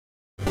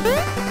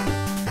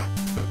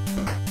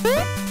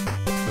Bye.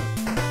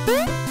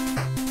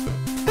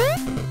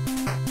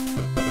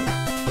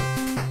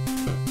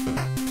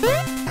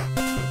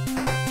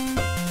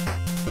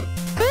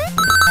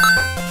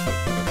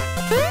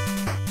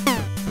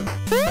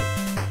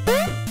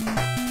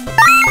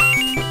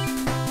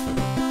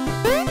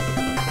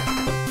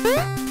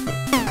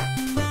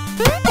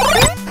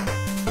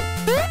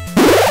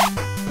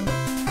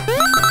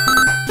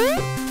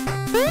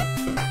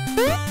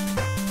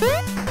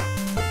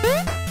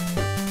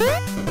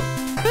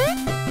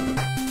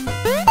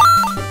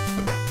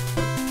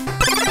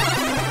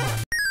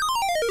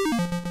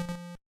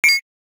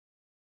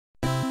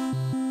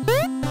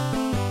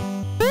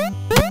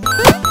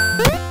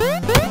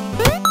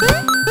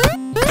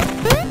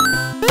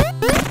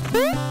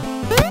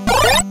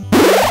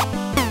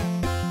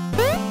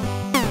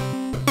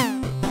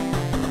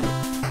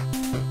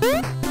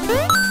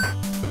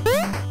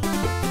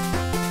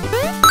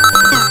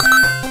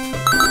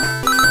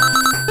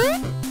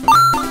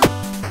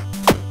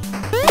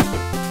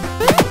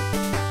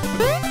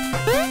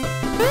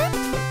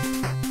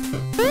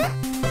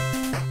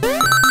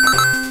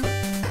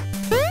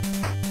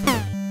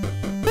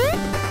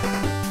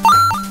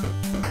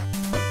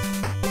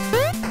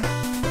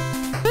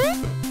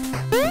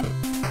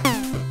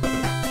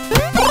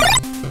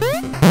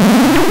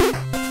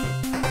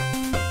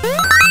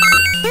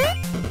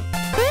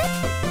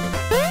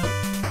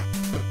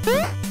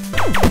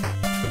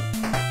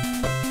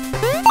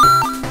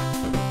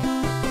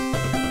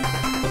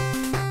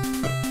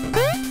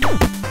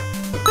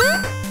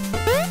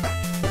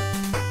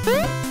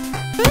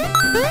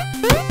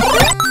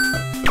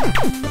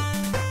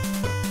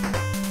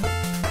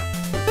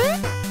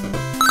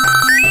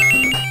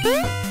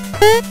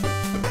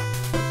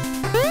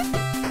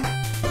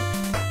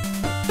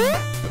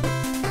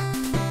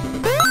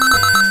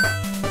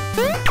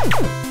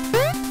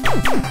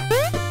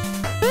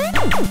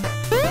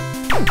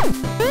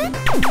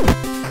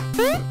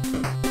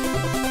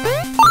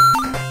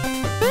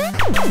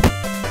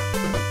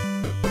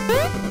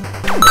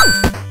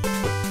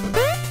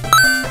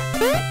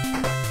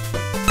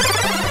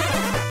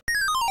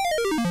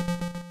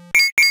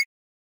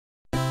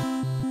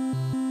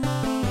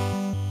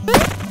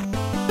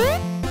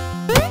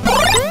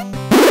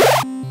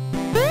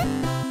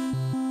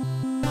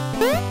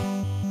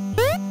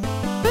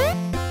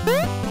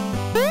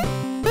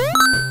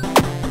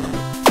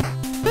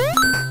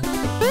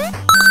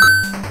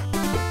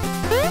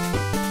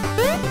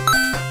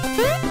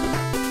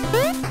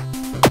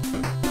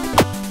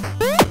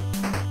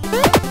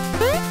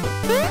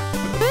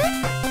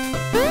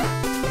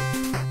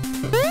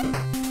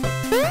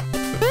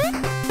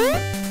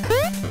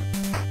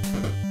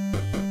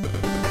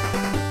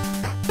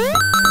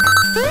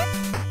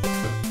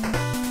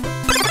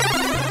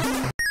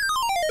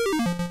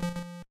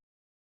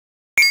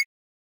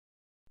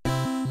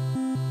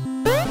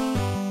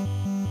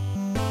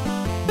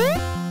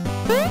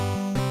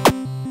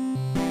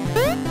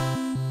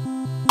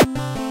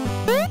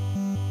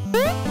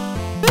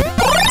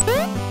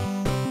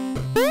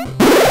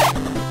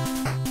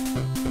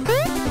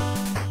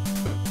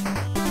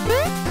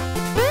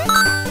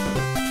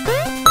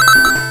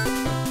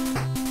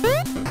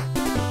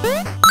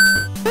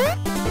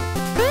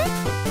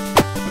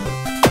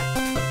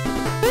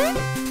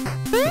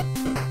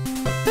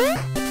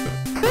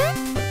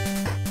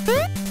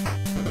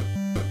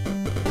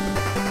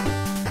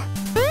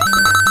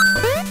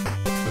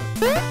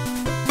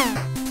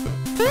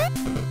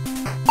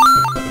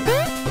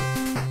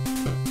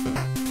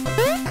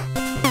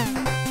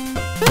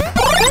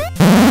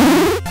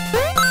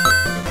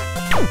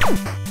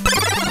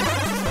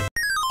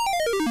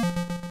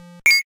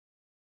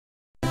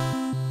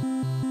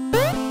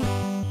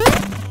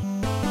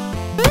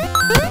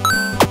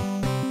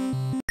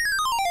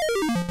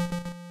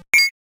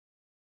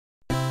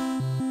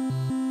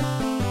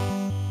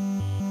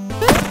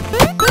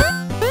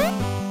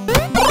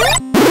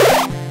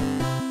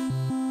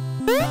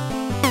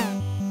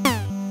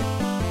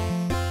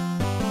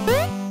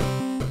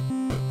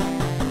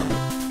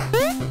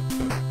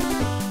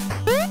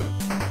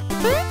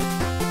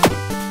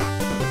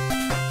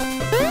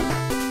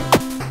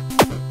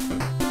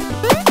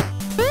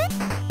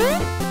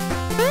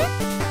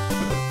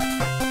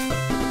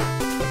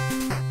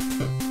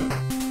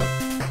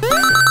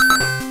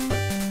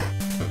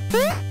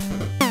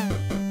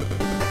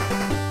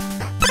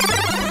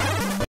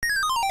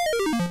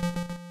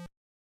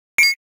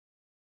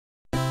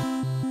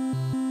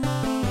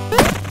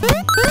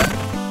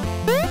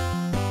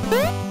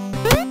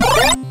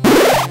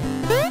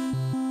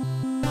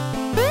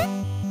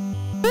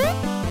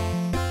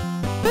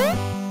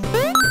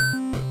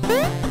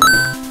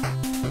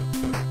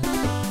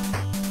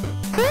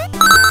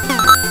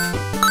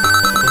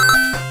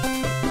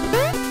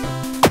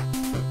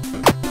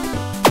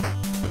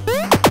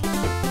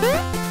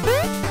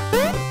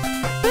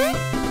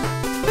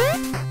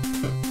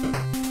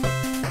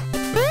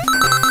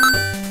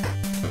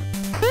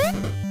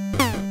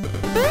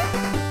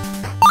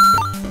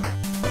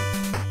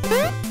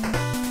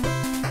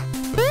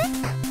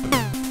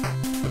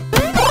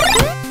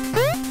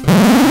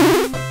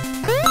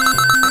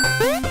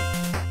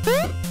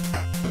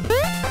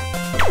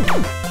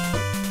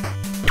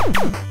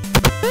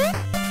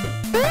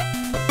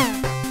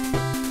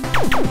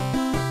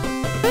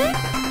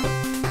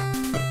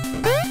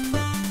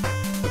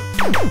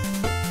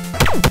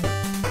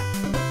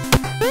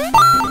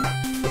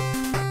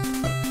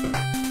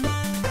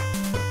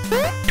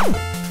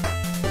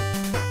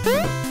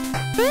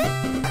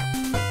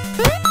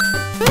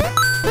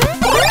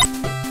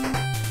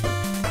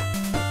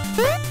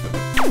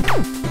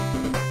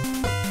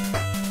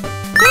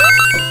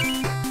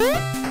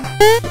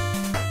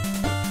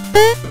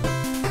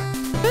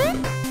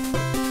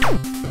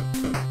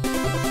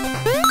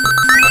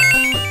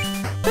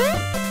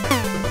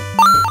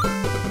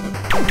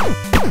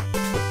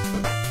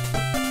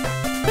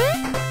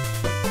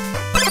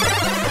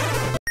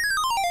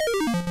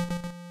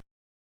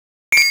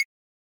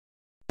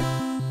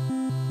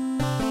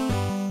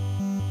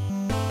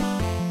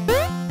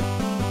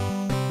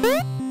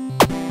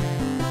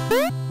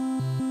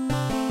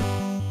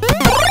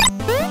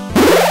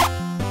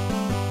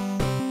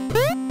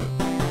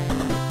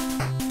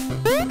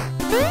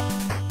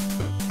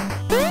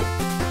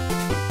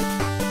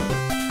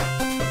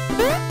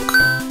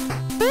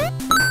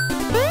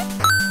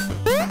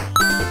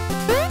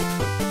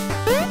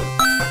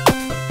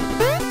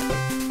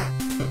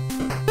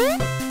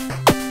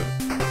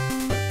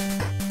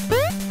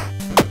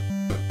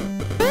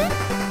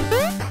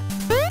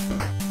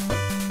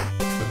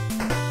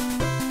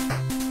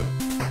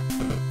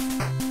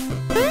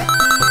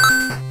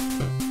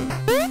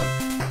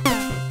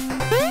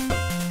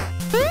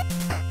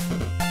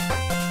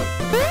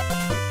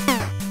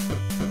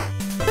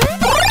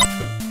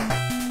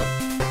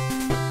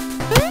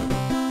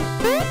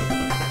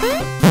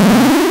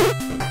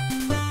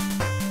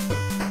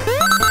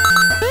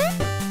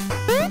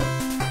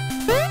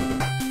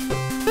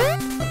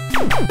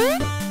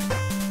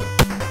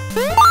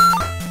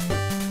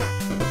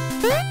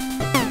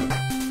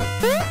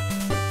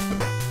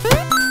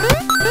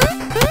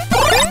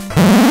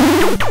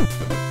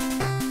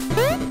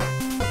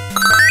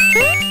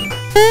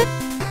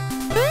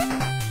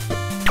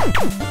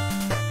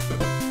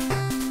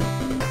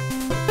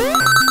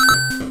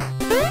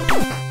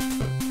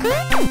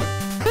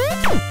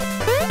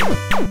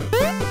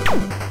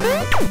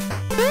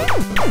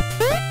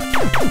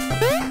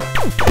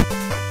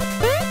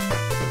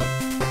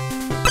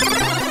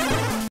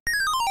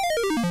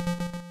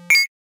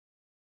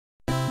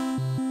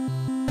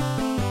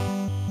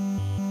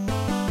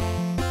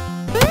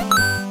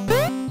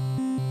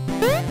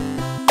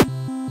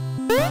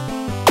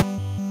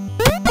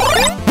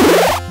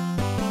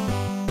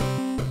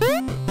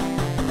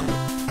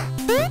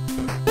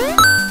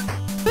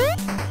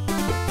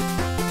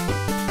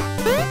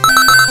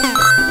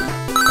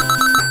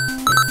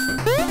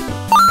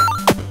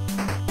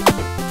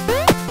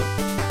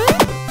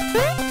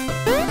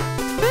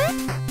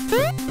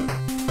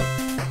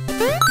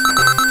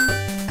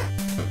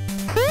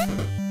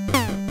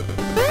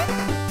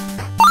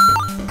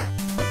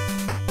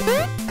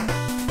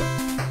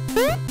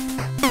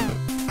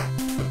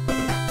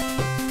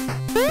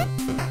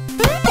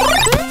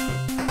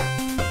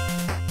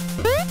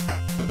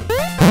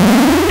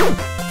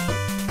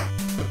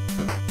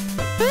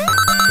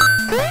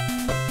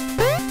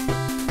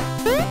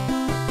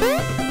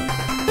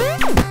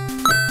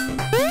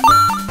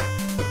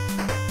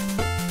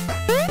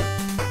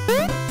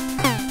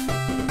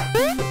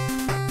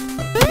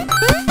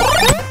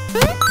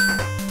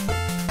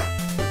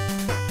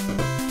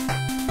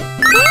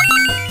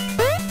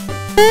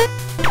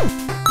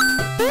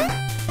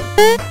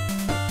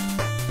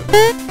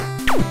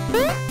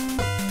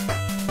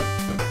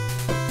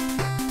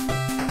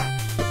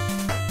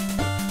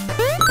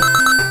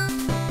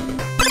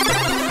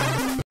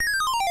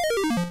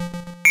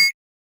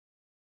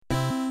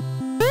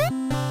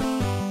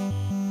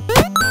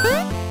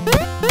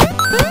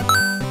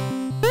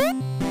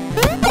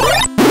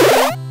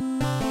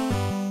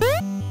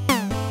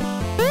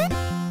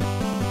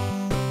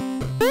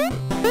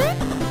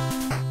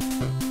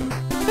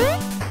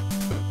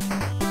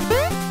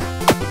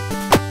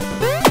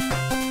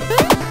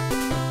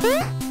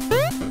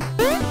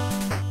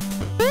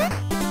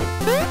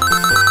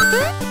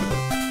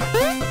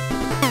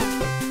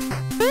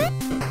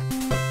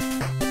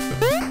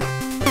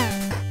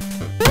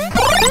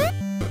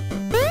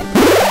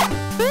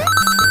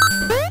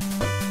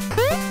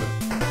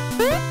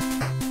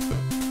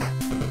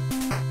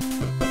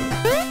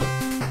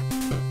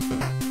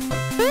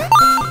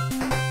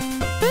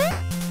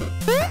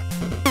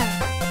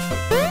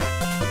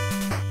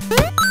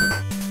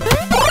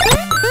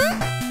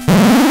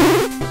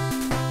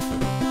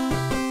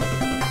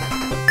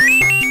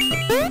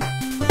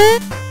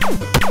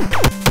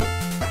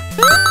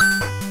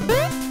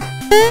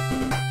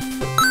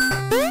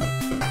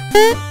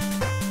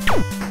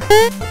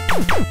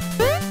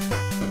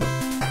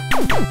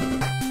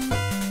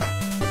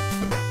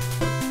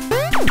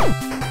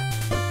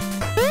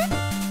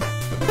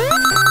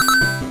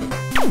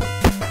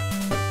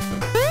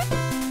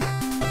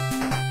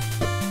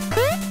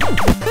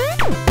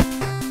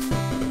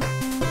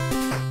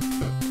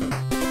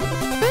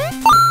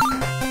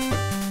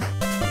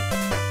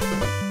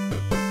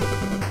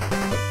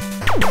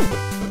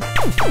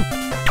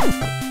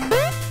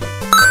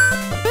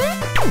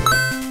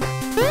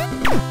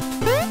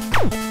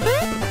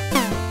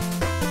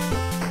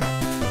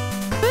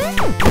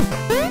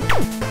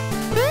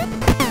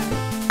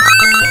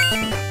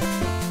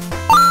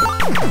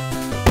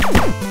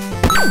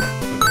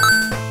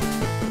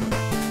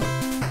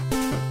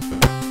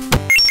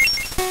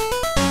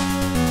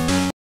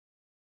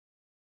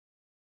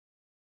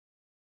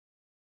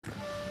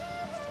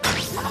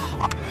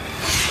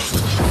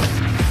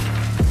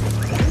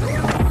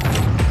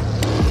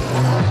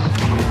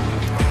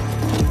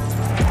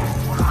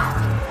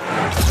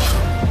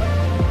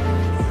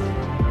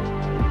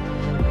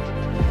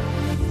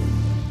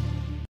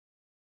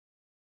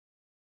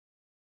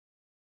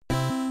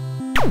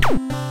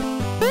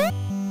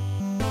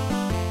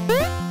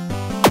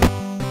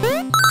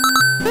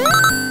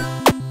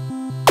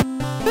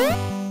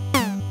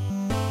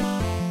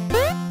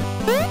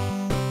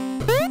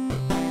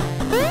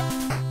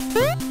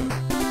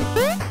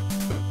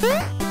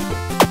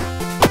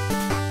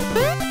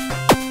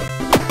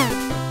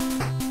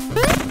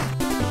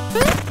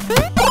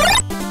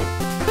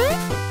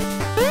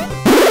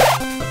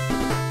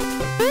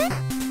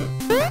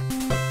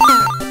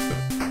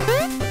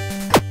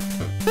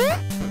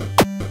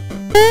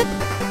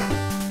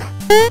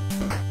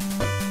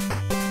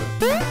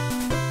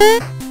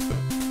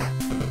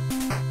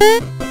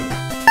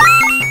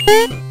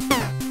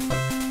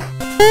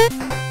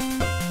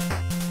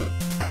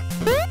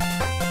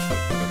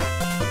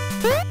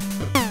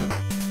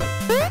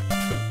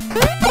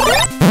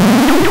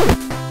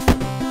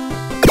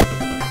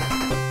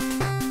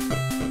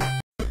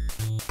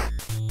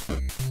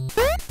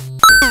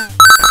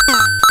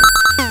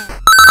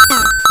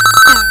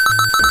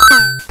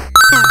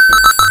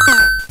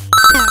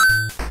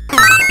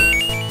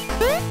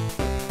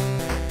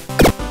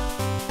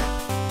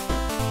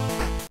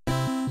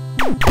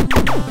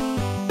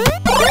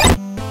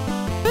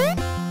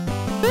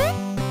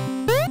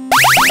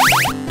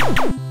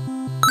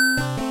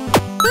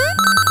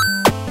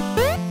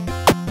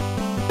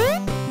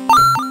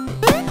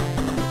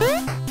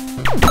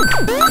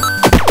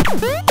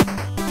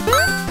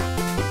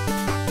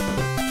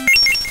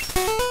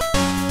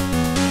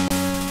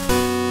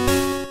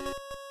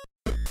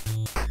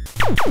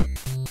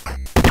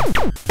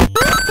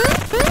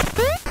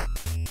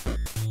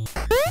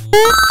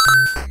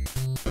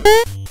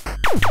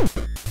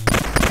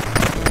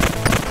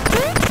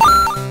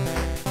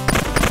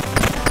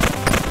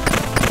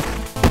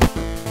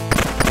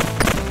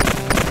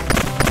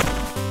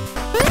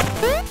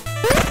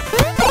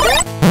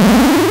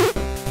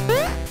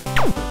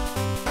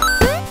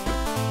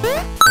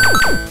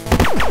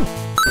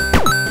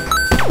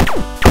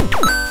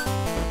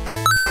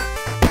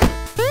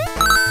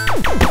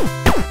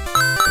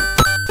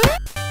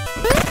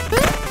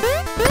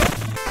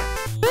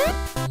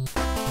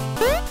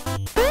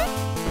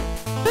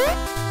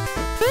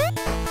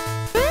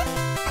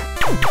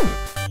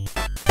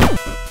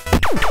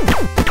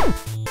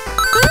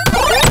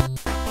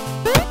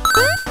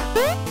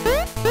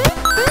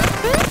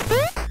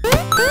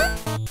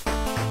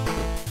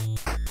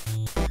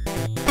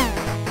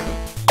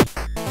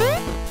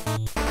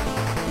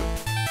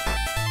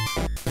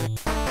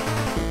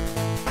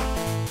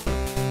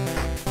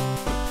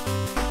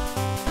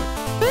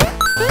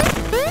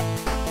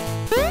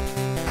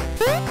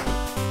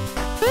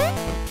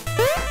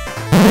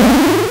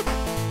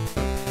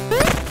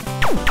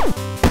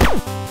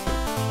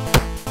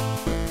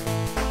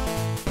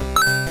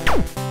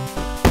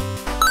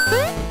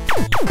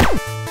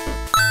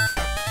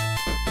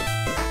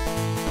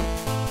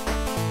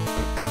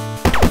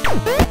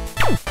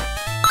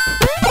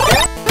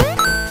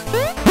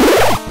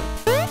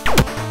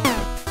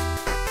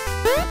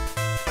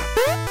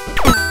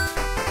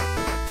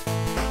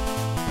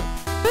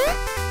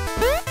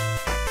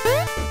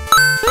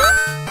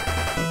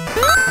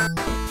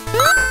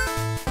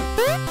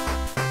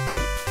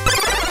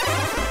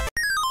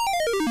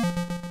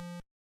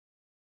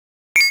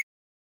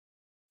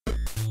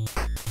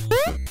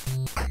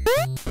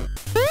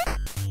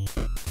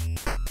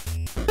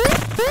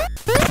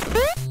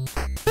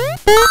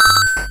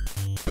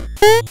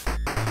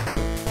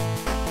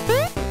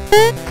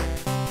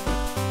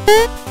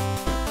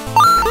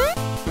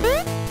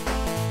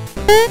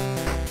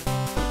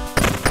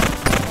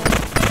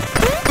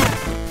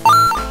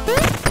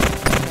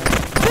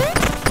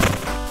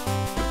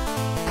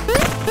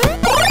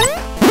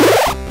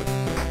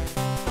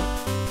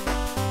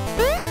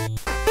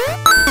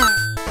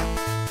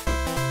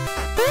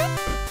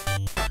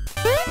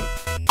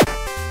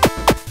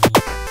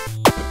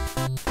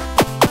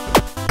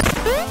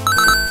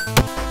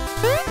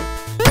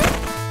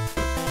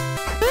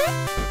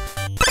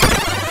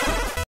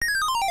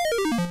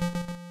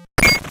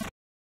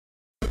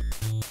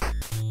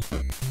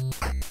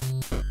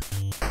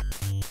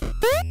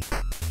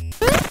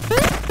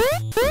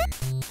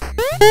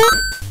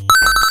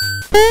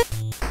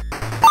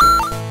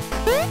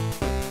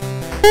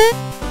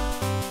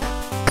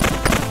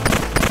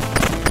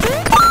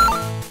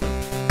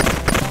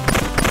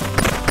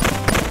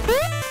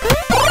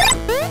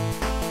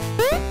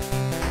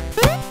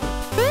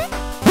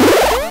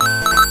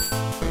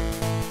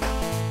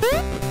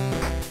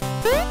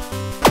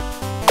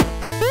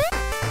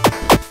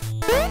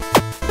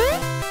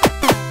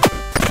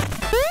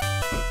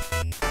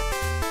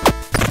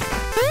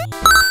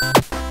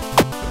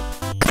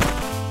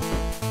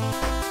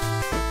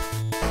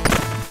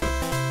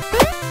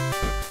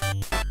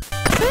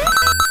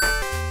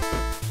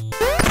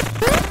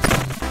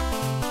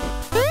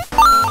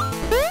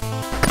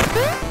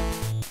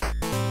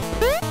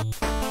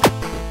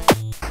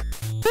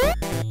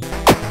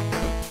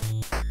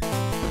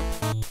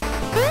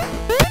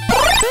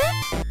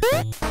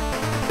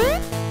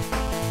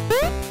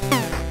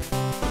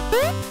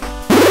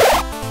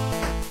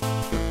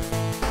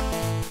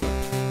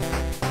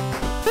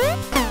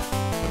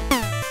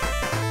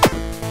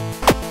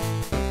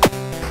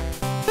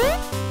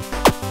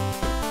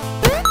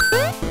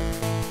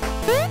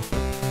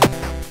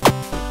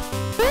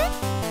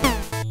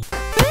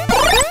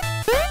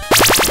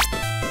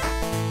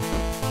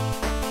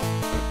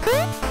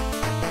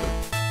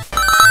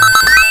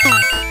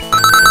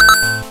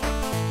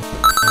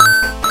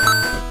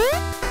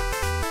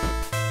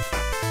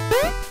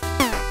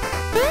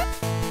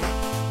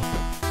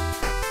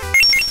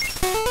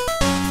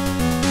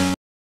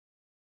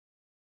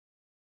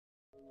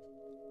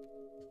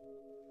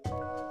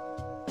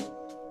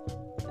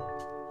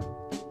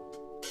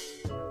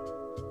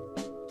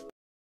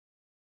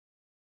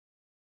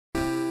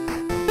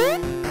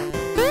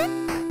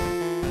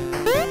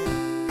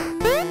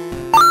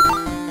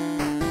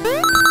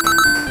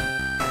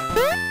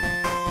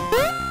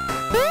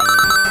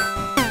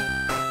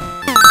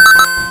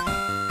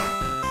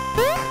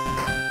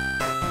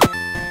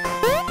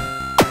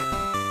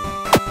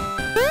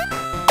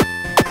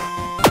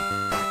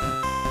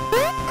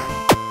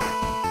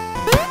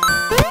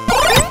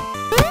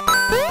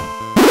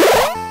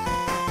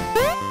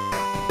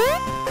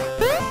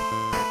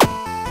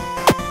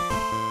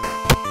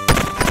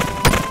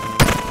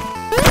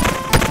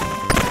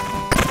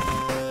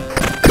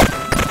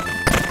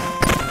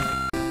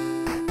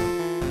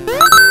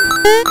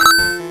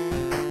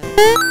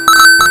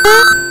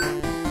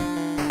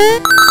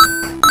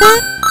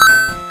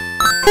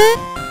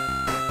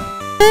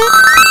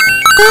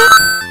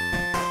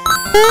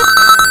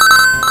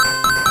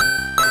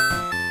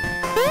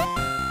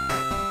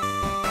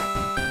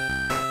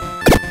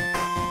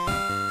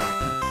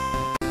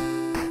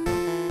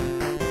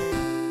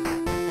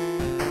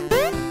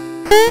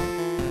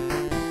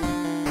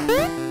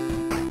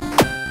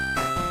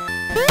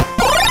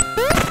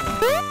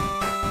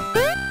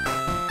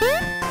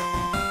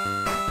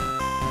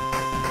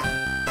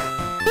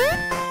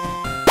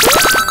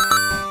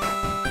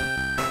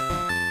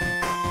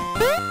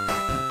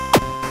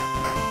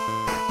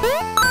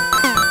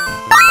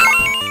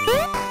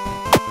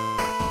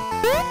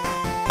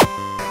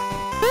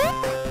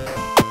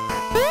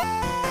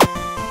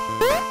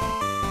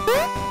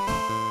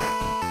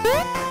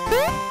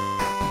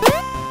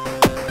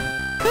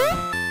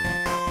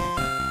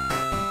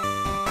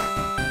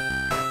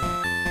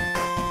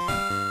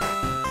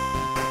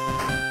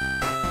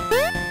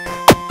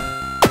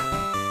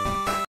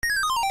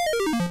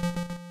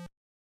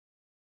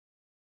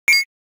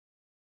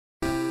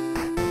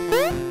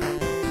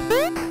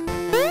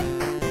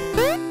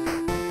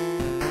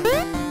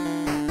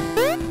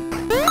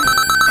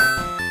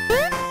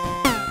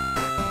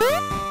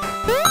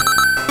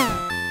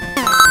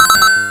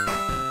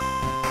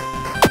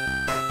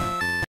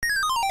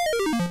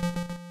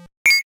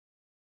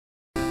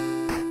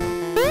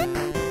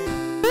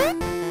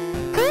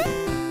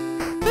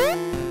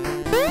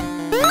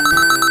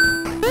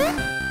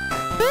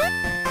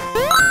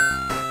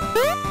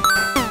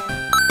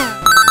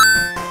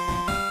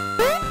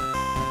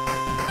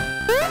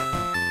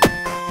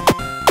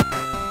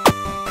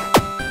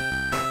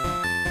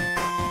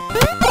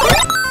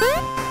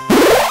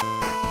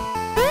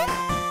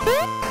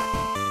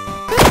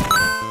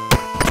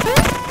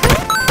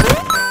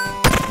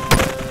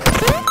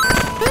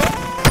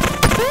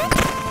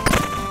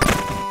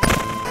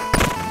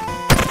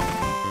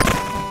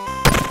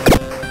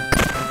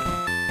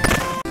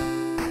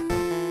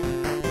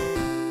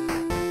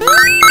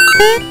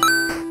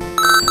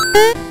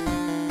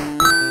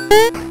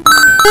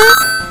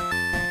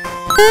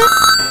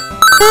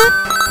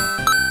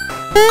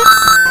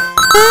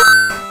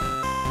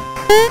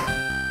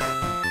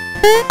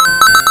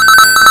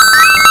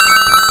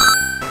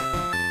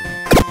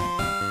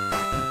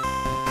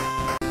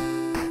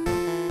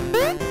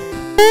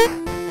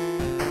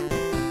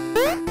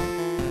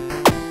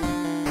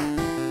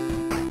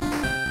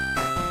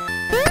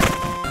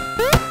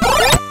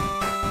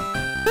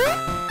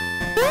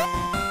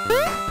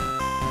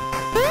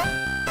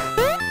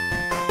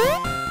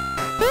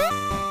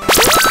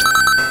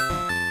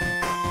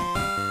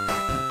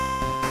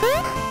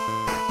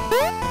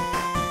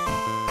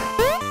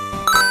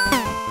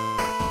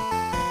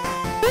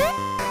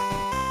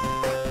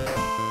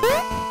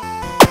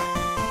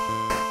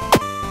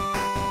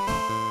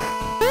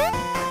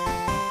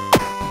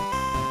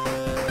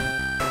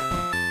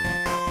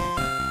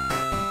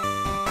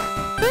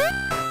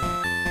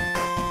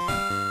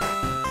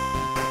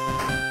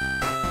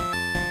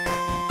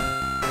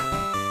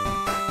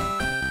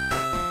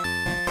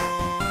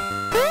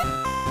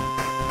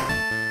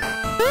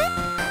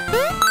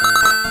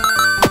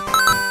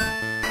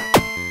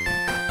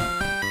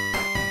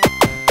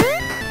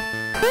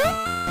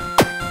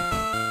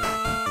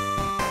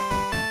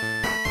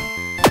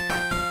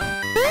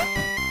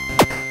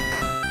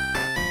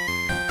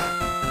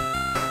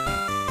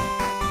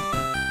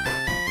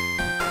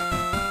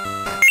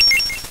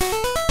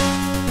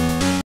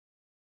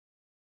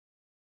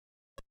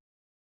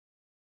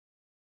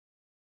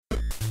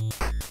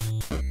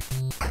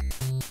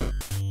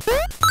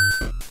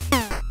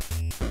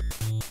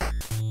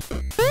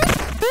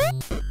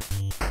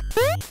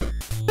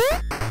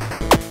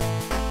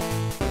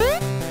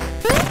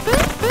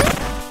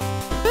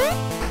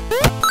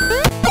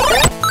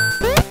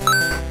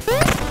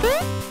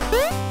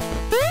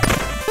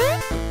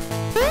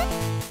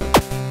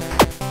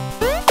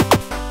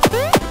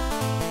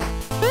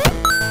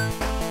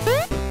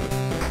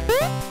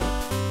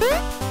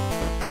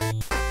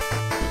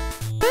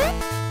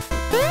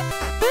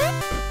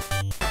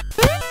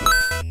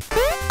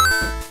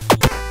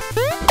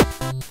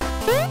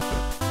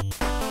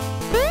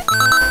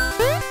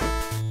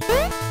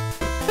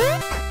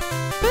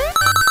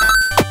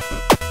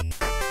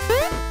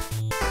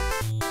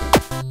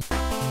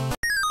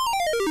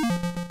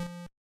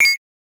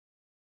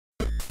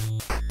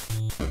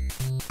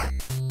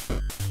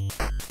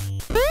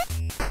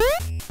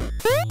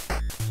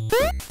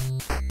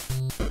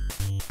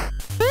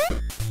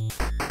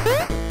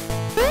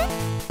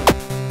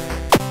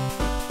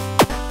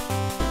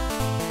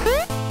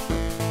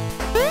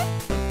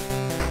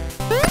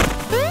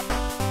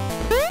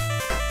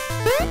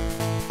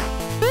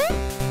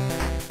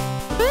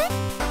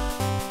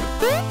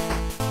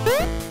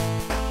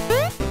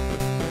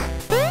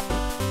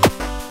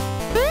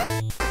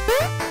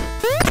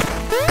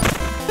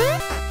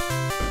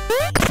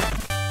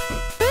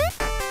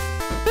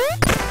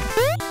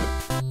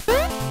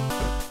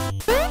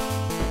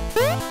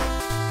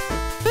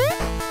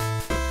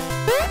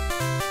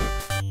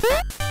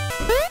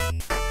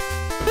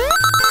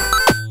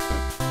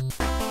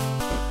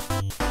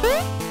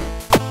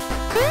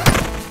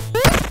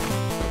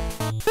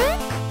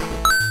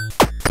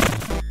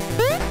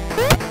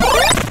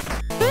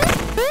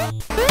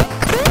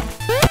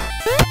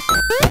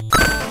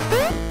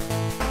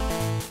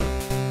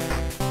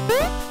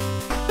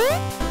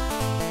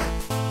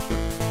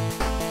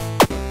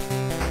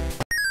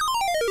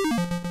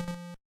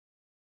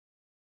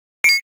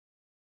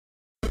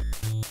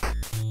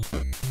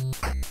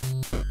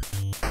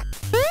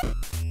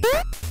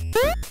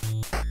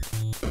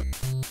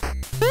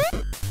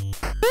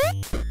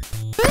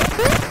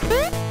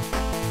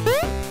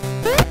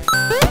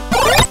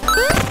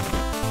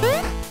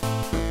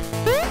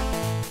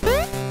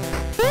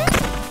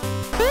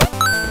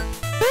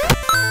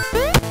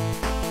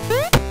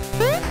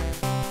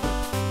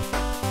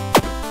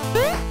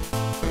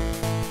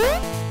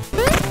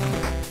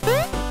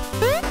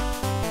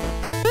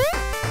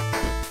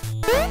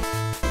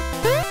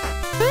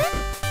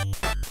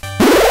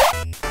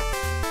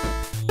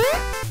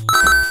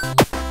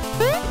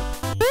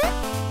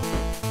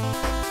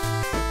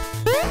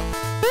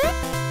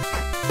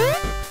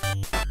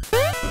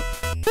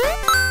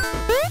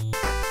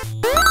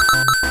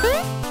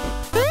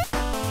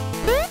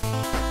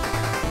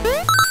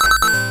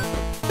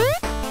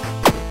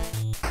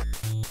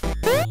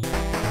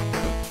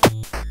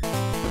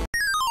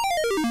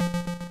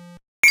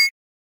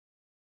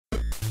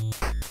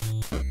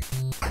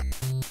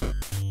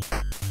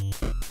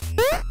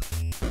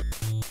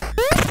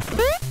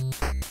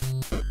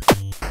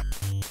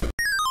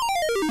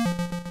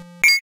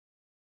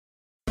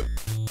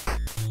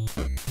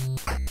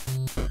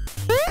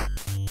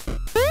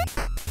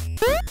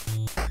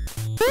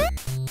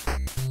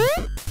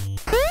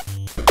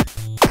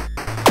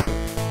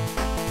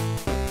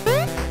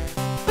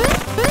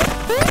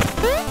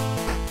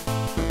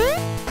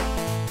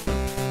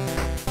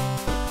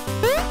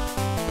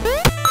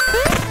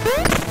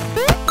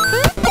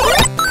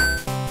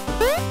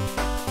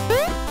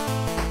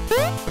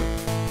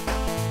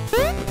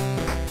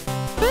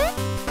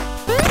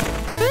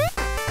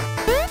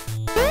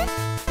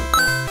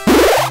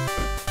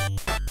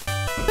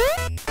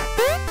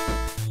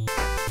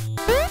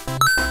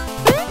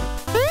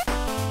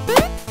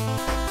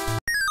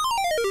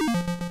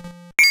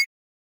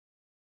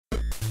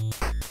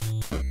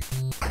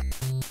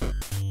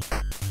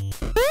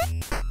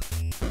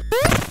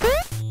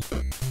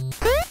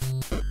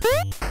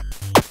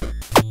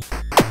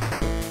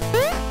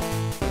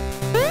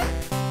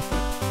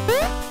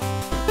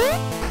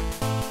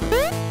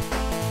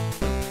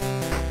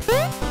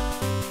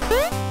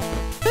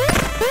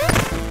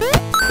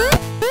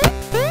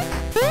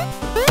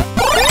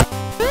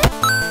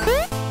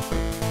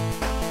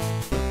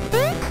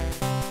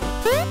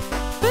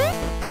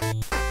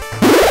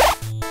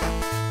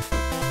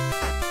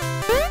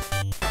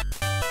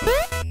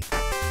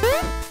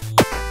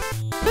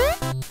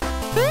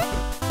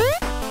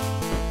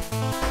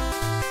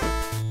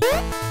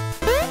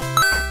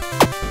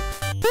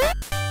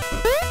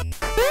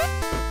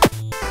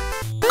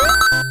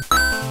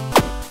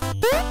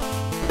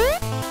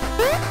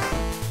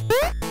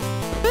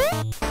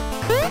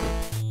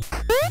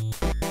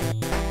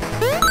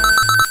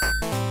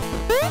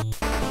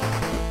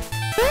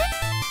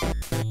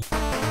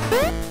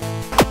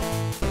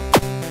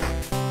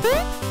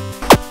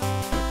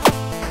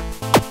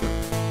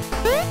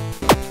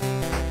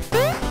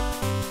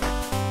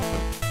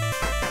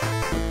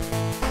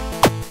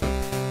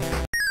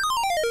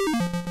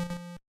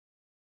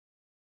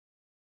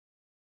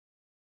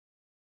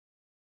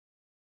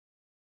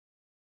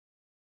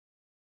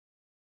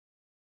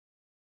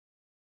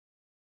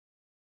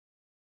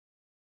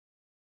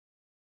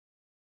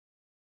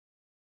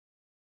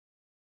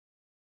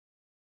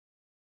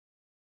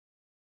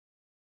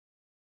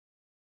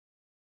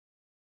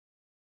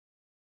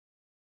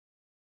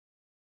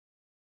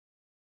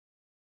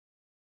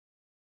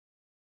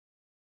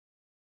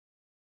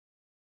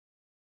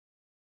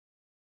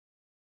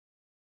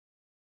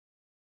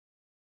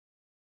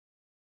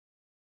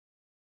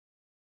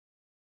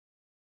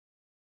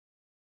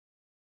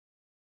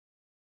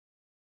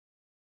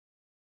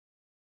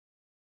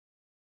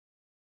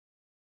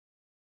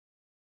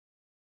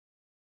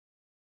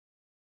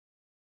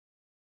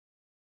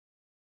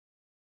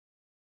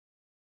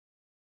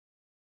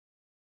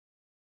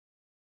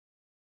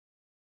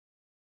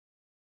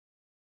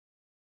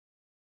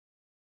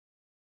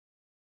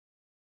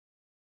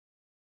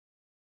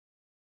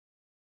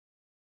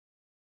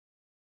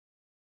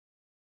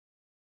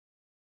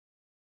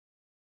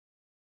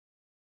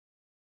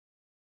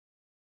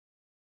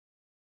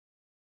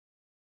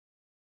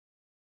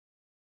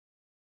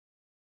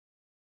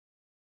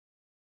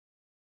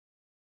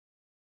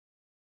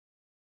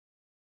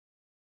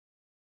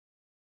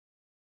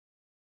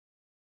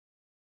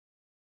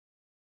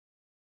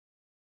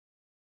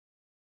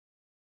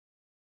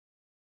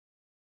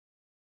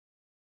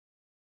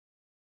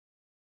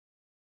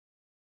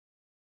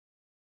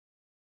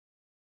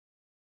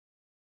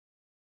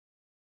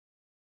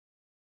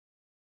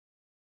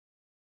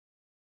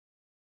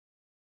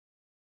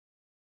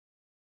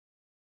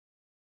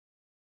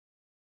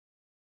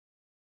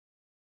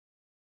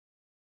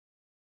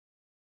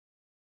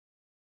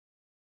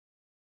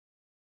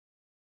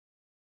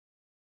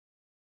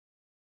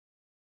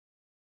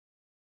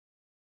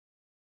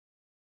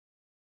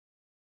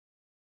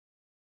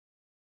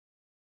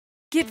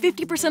 Get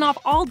 50% off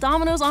all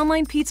Domino's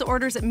online pizza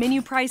orders at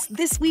menu price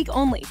this week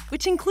only,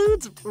 which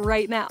includes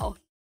right now.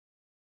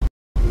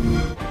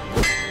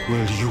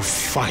 Will you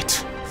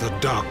fight the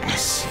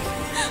darkness?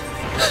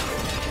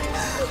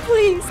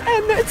 Please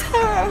end the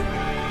terror.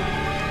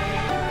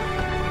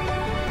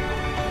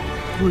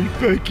 We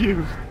beg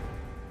you.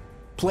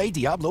 Play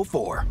Diablo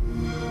 4.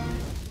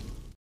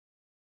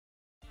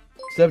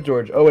 Step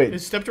George. Oh wait.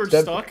 Is Step George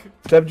stuck?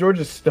 Step George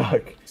is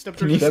stuck. Step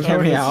Can George you is stuck.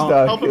 get me out?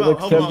 Stuck. Help him out.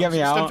 Help him out. Get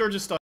me out. Step George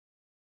is stuck.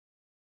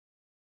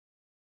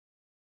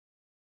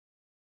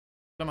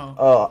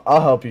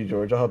 I'll help you,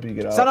 George. I'll help you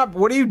get out. Shut up!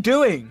 What are you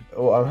doing?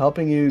 Oh, I'm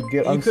helping you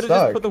get unstuck. You could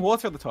have just put the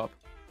water at the top.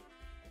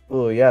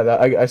 Oh yeah,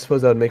 I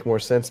suppose that would make more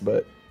sense,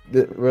 but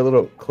we're a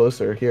little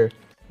closer here.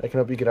 I can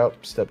help you get out,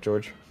 Step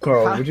George.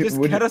 Carl,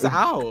 Get us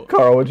out.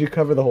 Carl, would you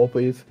cover the hole,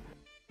 please?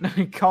 No,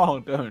 Carl,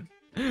 don't.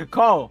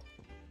 Carl,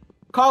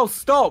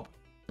 stop!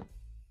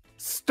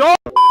 Stop!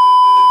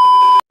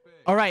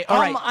 All right.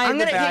 I'm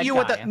gonna hit you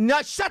with the.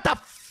 No, shut the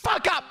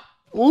fuck up!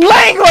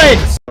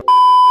 Language!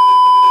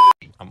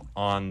 I'm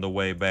on the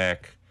way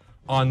back.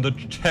 On the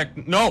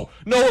tech. No,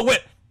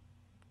 wait.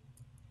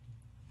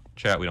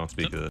 Chat, we don't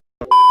speak to this.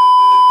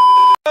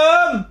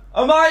 Am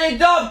I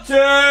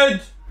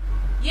adopted?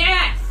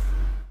 Yes!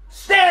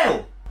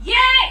 Still?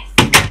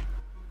 Yes!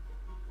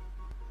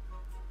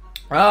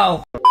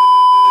 Oh.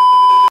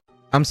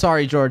 I'm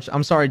sorry, George.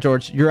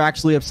 You're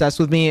actually obsessed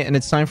with me, and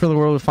it's time for the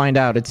world to find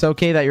out. It's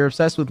okay that you're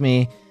obsessed with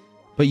me,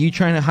 but you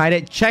trying to hide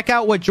it? Check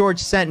out what George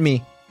sent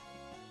me.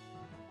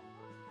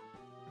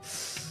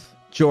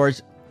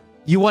 George,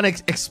 you want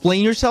to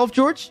explain yourself,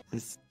 George?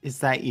 Is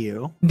that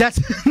you? That's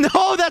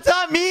no, that's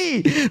not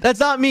me. That's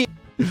not me.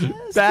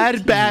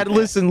 Yes, bad.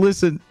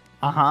 Listen.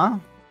 Uh-huh.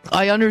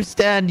 I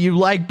understand you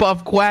like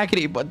Buff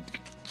Quackity, but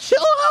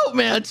chill out,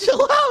 man.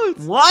 Chill out.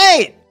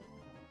 What?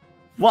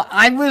 Well,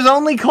 I was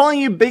only calling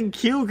you Big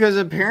Q because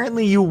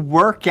apparently you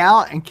work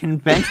out and can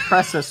bench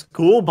press a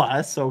school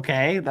bus,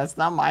 okay? That's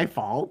not my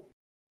fault.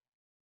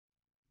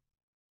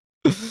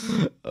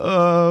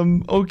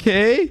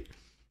 Okay.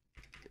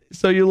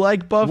 So you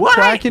like Buff What?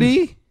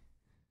 Quackity?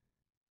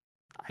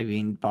 I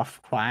mean, Buff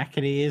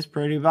Quackity is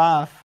pretty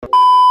buff.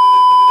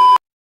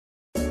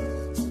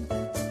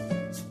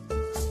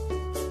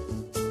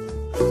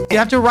 You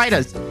have to write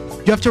us.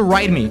 You have to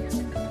write me.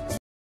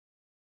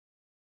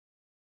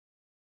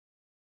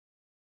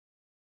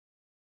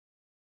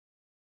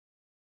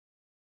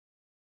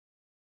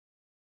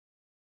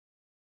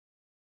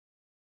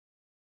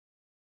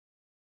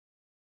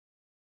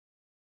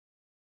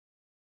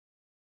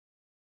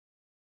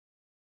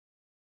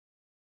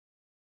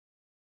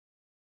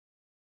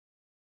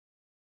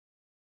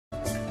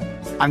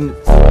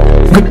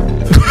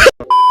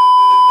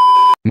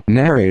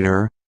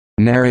 Narrator.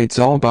 Narrates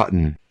all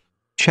button.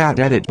 Chat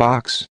edit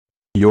box.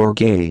 You're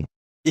gay.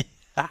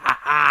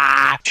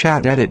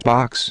 Chat edit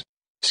box.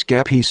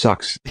 Skep he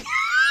sucks.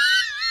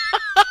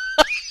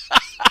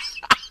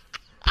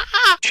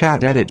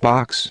 Chat edit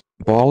box.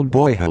 Bald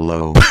boy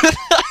hello.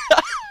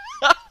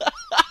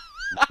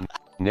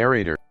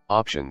 Narrator.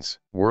 Options.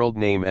 World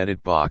name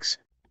edit box.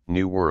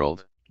 New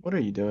world. What are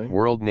you doing?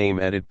 World name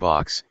edit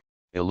box.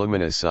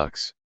 Illumina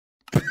sucks.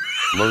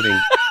 Loading.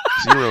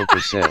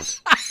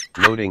 0%.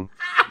 Loading.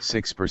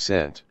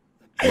 6%.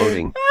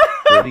 Loading.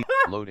 30.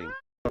 Loading.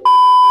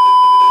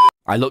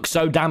 I look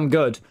so damn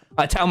good.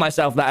 I tell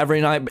myself that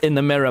every night in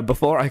the mirror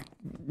before I...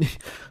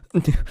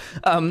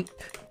 No.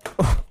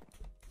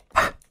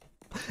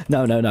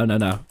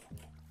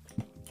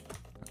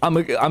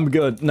 I'm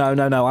good. No,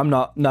 I'm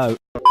not. No.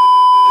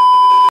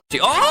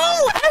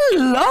 Oh,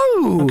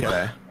 hello!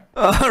 Okay.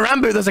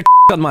 Rambo, there's a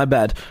on my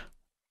bed.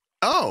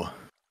 Oh.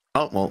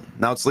 Oh, well,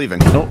 now it's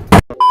leaving. Oh.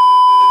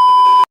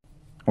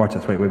 Watch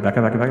this. Wait, back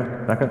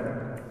up.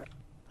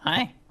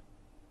 Hi.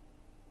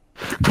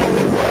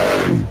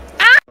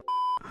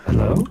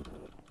 Hello?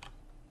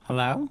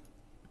 Hello?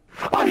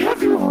 I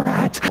have your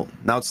rat. Well,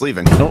 now it's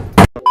leaving. Nope.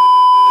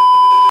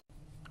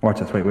 Watch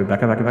this. Wait,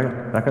 back up.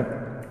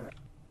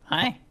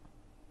 Hi.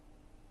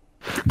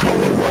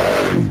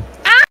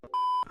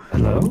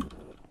 Hello?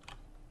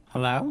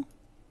 Hello?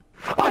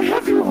 I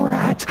have your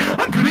rat.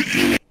 I'm gonna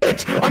eat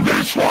it. I'm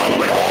gonna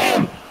swallow it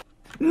all.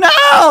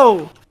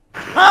 No!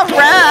 Not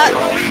rat!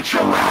 I'll eat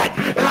your rat,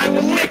 and I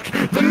will lick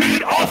the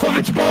meat off of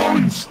its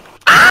bones.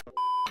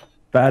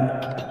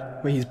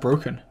 Bad. Wait, he's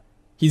broken.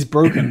 He's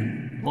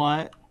broken.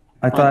 What?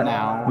 I What thought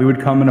now? we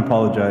would come and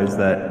apologize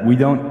that we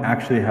don't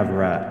actually have a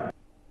rat.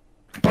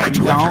 But I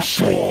do have your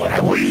soul, and I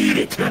will eat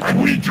it. I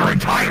will eat your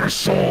entire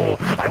soul.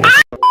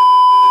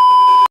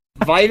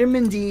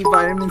 Vitamin D,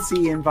 vitamin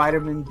C, and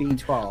vitamin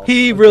B12.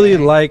 He really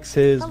likes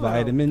his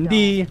vitamin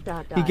D.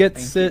 He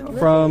gets it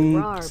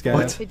from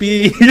What?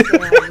 B.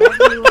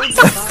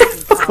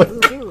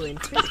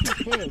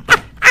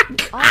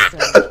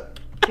 Also,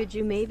 could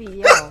you maybe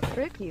yell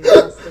 "frick you"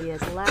 Leslie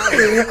as loud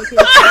as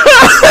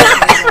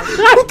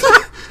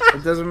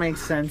It doesn't make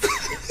sense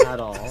at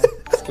all.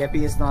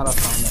 Skeppy is not a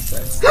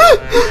pharmacist.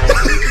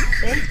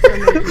 Thanks for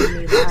making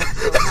me laugh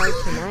so hard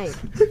tonight.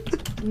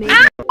 Maybe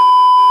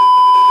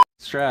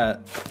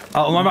Strat.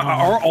 Oh,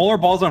 all our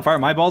balls on fire.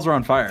 My balls are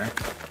on fire.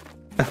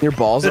 Your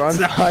balls are on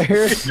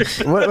fire?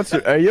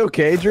 Are you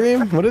okay,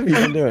 Dream? What have you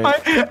been doing?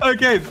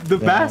 Okay, the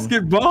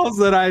basketballs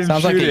that I'm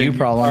Sounds like a shooting you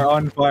problem. are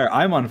on fire.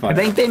 I'm on fire. I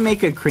think they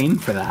make a cream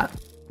for that.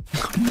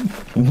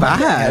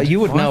 Bad. You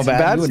would know, bad.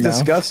 That's You would know.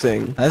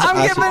 disgusting.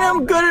 I'm giving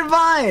him good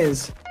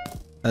advice.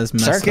 That's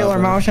messed Circular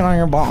up, motion on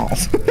your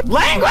balls.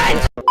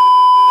 Language!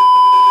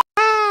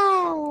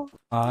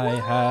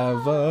 I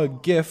have a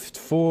gift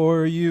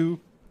for you.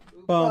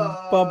 Bum,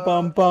 bum,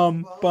 bum,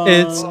 bum, bum.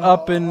 It's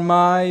up in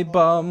my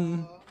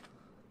bum.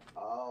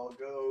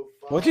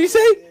 What did he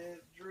say?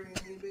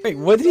 Wait,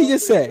 what did he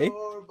just say?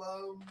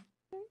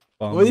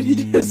 What did he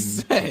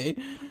just say?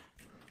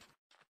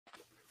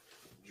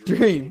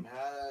 Dream.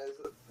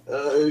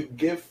 A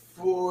gift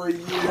for you.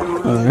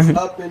 It's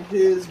up in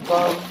his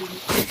bum.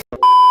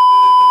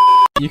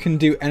 You can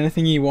do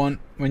anything you want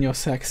when you're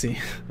sexy.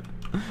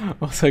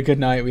 Also, good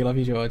night. We love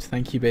you, George.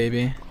 Thank you,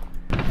 baby.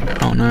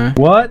 Oh no.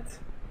 What?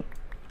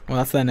 Well,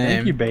 that's their name.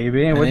 Thank you,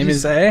 baby. Their What did name you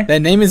is, say? Their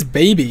name is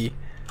Baby.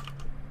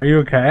 Are you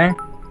okay?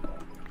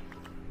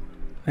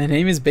 Their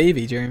name is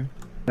Baby, Dream.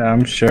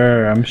 I'm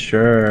sure.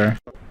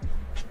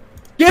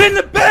 Get in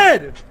the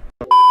bed!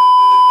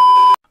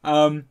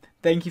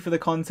 Thank you for the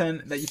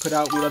content that you put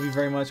out. We love you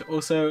very much.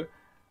 Also,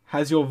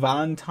 has your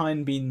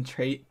Valentine been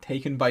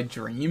taken by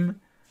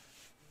Dream?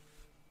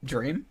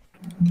 Dream?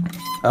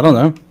 I don't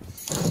know.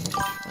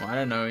 Oh, I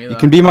don't know either. You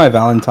can be my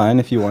Valentine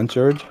if you want,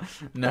 George.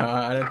 No,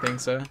 I don't think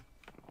so.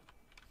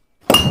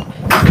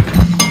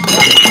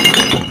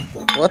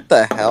 What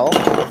the hell?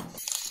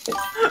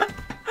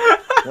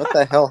 What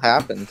the hell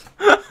happened?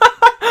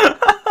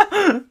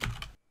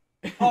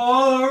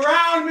 All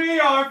around me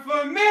are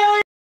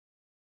familiar.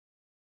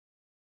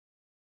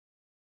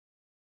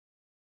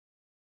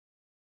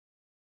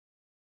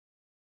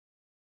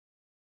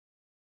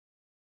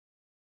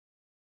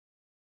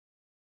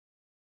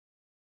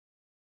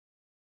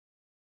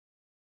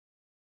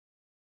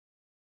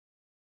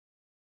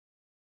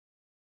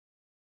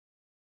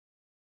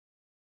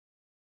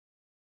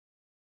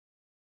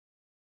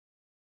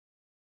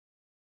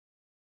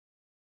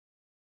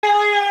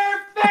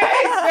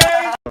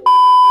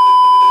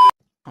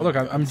 Look,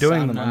 I'm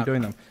doing them. I'm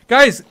doing them.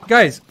 Guys,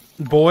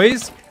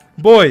 boys,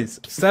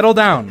 settle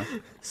down.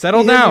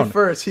 Settle down.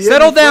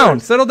 Settle down.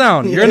 Settle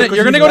down. You're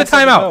gonna go to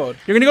timeout.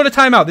 You're gonna go to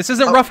timeout. This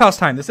isn't roughhouse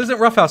time. This isn't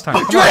roughhouse time.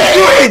 You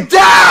hit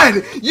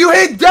Dad! You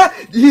hit Dad!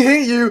 He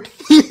hit you.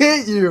 He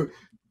hit you.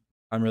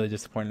 I'm really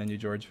disappointed in you,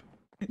 George.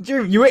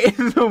 Dream, you were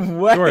in the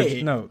way.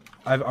 George, no.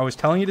 I was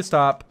telling you to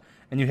stop,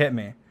 and you hit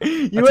me.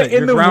 You were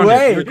in the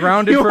way. You're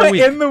grounded for a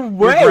week. In the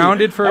way. You're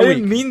grounded for a week. I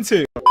didn't mean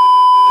to.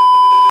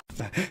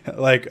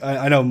 Like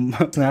I know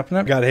Snap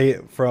got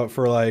hate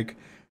for like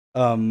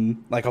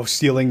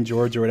stealing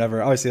George or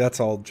whatever. Obviously that's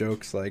all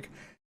jokes. Like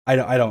I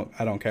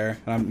don't care.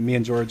 Me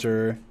and George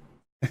are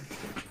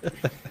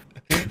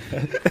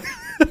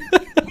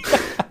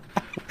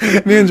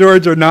me and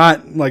George are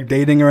not like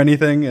dating or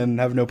anything and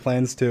have no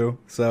plans to.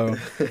 So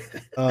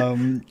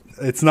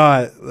it's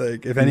not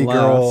like if any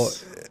girl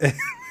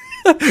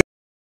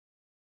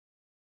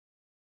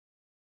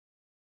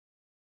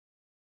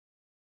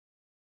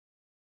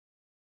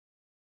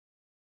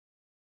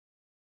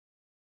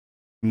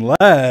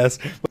unless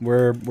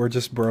we're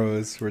just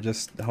bros, we're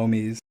just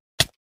homies.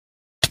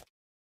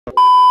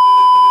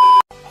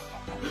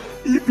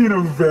 You've been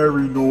a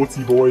very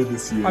naughty boy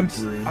this year,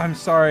 Dream. I'm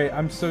sorry.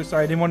 I'm so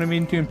sorry. I didn't want to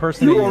mean to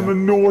impersonate You're on the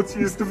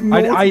naughtiest of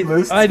naughty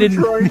lists. I didn't.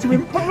 Trying to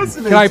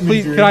impersonate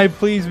me, Dream. Can I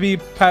please be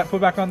put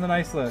back on the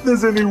nice list?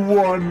 There's only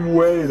one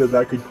way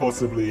that could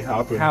possibly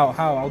happen. How?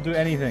 I'll do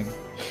anything.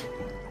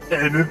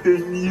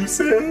 Anything you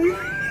say?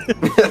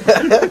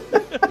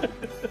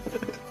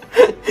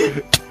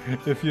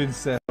 If you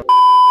insist.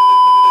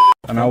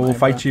 And I will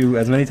fight you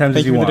as many times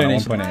as you want at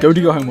 1.8. Go do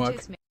your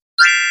homework.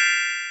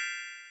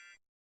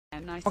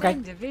 Okay.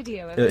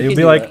 It'll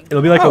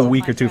be like a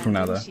week or two from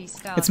now, though.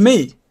 It's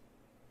me.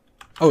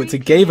 Oh, it's a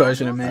gay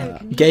version of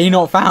me. Gay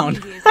not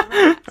found.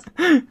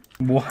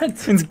 What?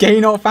 It's gay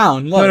not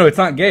found. Look. No, it's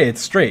not gay.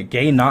 It's straight.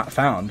 Gay not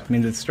found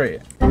means it's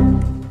straight.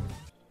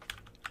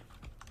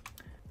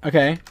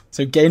 Okay,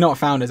 so gay not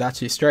found is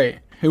actually straight.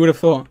 Who would have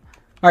thought?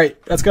 All right,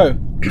 let's go.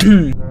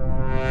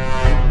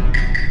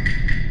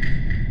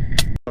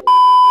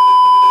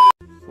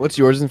 What's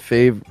yours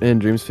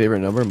and Dream's favorite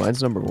number?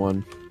 Mine's number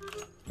 1.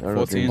 I don't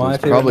know. 14. My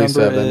favorite probably number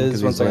 7.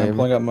 Is, one second, I'm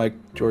pulling up my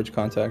George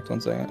contact.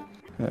 1 second.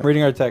 Yeah. I'm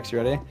reading our text. You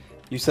ready?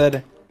 You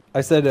said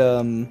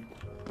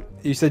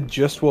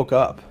just woke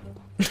up,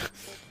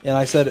 and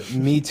I said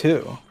me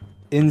too.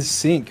 In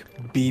sync,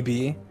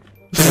 BB.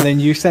 And then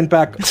you sent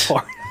back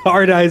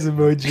hard eyes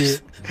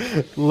emoji.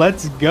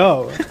 Let's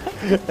go.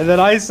 And then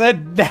I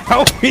said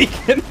now we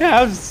can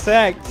have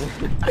sex.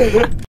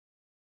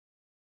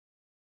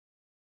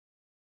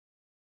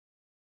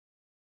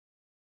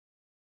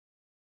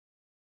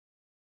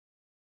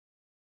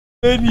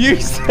 And you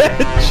said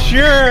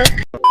sure.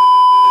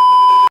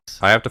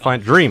 I have to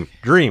find Dream.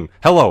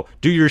 Hello.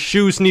 Do your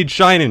shoes need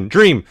shining?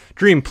 Dream,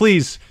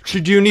 please.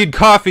 Should you need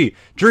coffee?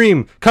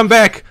 Dream, come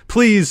back,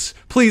 please,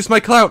 my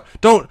clout.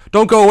 Don't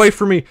go away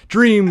from me.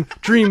 Dream,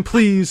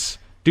 please.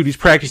 Dude, he's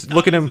practicing.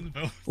 Look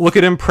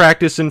at him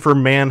practicing for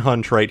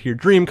Manhunt right here.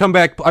 Dream, come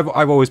back.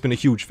 I've always been a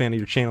huge fan of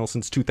your channel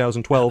since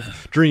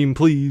 2012. Dream,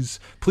 please.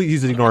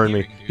 He's ignoring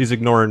me.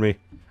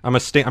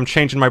 I'm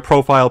changing my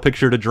profile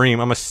picture to Dream.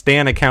 I'm a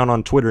Stan account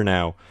on Twitter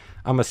now.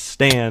 I'm a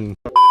Stan.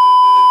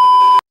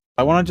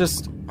 I want to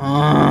just, you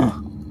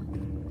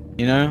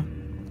know?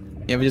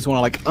 You ever just want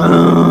to like,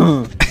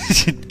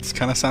 It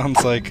kind of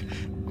sounds like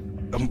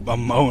a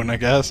moan, I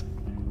guess.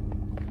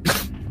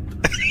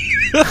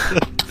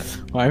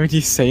 Why would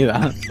you say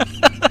that?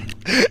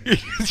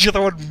 You're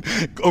the one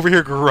over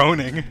here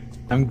groaning.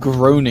 I'm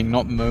groaning,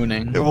 not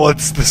moaning. Well,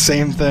 it's the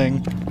same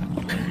thing.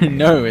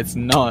 No, it's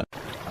not.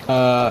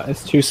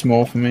 It's too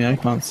small for me, I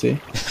can't see.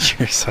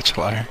 You're such a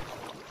liar.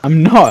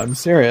 I'm not, I'm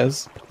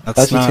serious.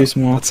 That's too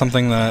small. That's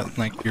something that,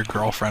 like, your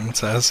girlfriend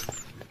says.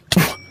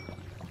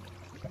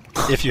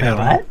 If you had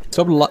one.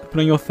 Stop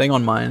putting your thing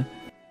on mine.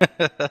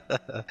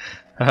 I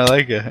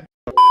like it.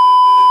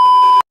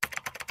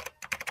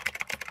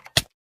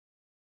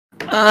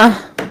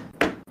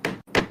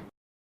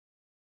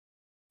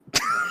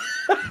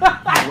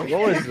 What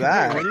was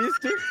that?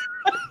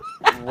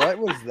 What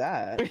was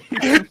that?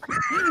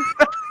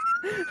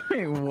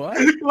 Wait, what?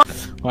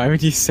 Why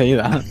would you say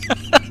that?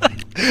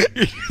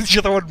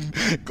 You're the one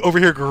over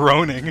here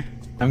groaning.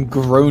 I'm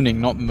groaning,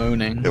 not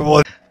moaning.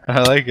 Well,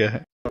 I like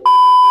it.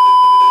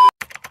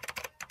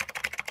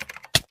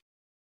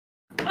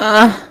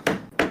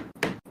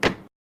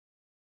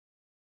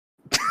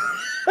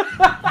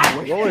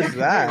 What was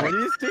that?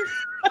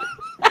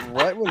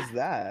 What was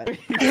that?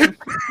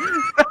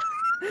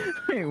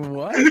 Wait,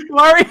 what?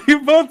 Why are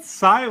you both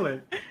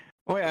silent?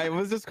 Wait, I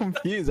was just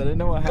confused. I didn't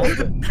know what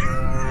happened.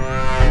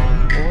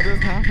 What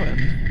just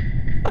happened?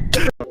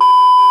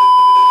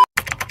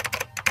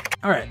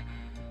 Alright.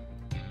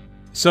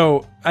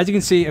 So, as you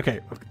can see,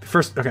 okay,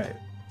 first, okay.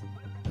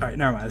 Alright,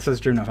 never mind. It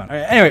says Dream not found.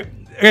 Alright, anyway,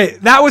 okay,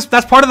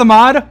 that's part of the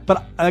mod,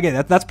 but okay,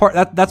 that's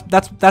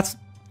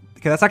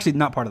actually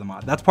not part of the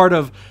mod. That's part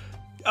of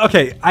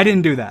Okay, I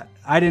didn't do that.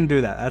 I didn't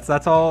do that.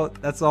 That's all.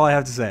 That's all I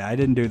have to say. I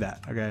didn't do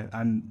that. Okay,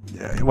 I'm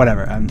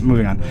whatever. I'm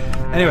moving on.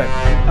 Anyway,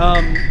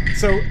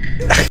 so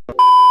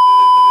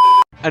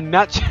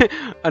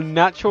a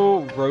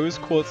natural rose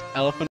quartz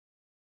elephant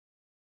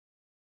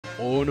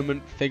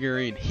ornament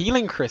figurine,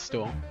 healing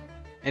crystal.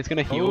 It's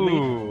gonna heal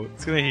me.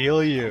 It's gonna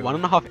heal you.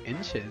 1.5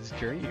 inches,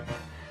 dream.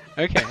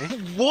 Okay.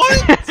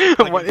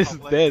 What? What is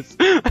this?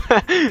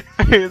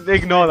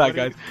 Ignore that,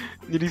 guys.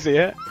 Did you see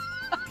it?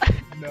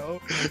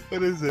 No.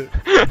 What is it?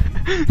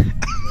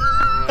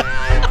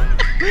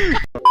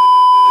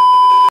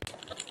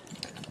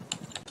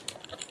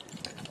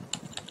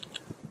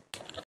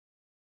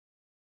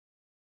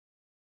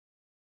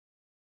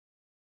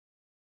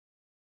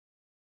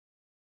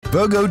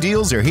 BOGO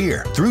deals are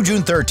here. Through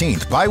June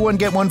 13th, buy one,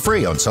 get one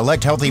free on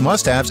select healthy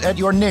must-haves at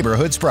your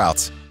neighborhood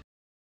Sprouts.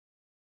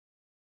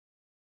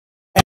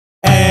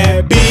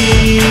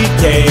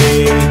 BK,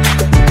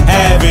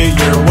 have it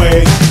your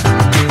way.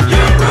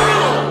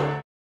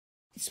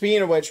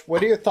 Speaking of which,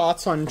 what are your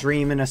thoughts on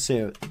Dream in a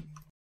suit?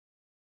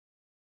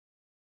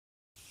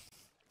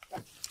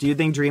 Do you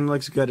think Dream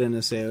looks good in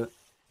a suit?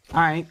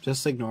 Alright,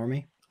 just ignore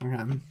me.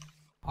 Okay.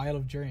 I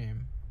love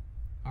Dream.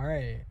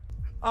 Alright.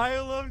 I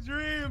love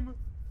Dream.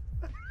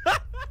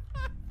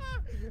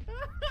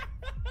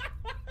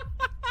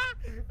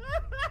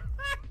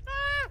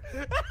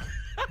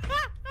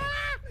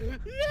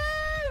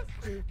 Yes!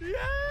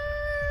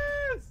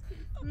 Yes!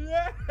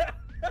 Yes!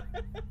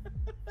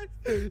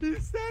 He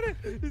said it!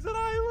 He said,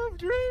 I love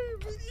Dream!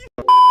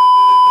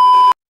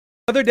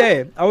 The other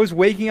day, I was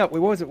waking up. Wait,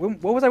 what was it?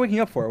 What was I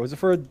waking up for? Was it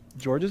for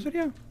George's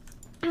video?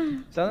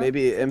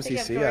 Maybe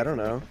MCC. I don't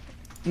know.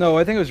 No,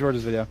 I think it was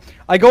George's video.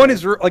 I go in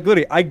his room, like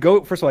literally.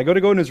 First of all, I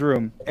go in his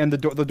room, and the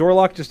door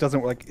lock just doesn't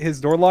work. Like his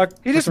door lock.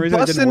 He just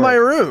busts in my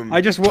room.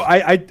 I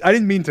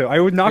didn't mean to. I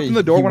would knock on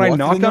the door. When I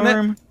knocked on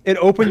it, it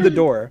opened the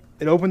door.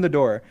 It opened the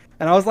door,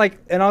 and I was like,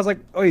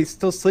 oh, he's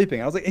still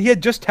sleeping. I was like, he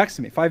had just texted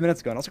me 5 minutes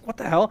ago, and I was like, what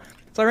the hell?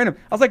 So I ran him.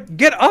 I was like,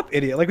 get up,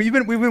 idiot! Like we've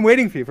been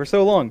waiting for you for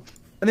so long.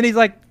 And then he's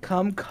like,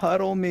 come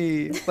cuddle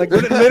me. Like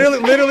literally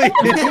in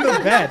the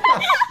bed.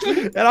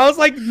 And I was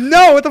like,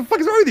 no, what the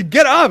fuck is wrong with you?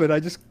 Get up! And I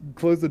just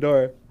closed the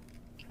door.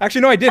 Actually,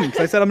 no, I didn't.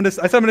 Cause I said I'm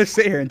gonna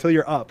sit here until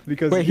you're up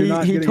because wait, you're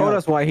not he getting told up.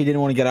 us why he didn't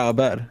want to get out of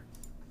bed.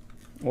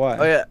 Why?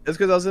 Oh yeah, it's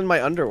because I was in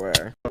my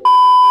underwear.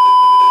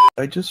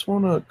 I just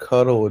want to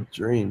cuddle with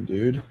Dream,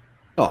 dude.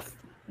 Oh,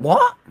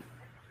 what?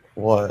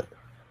 What?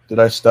 Did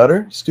I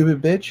stutter,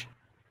 stupid bitch?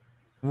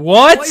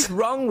 What? What is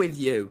wrong with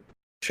you?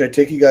 Should I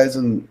take you guys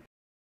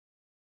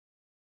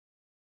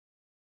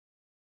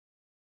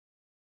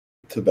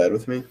to bed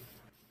with me?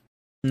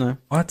 No.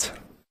 What?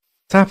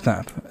 Tap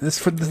tap.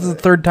 This is the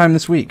third time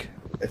this week.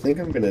 I think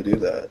I'm gonna do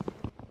that.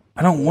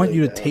 I don't want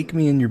you to take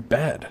me in your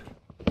bed.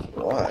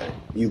 Why?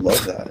 You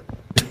love that.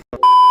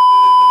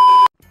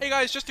 Hey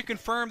guys, just to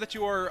confirm that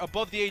you are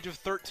above the age of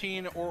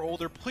 13 or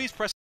older, please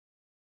press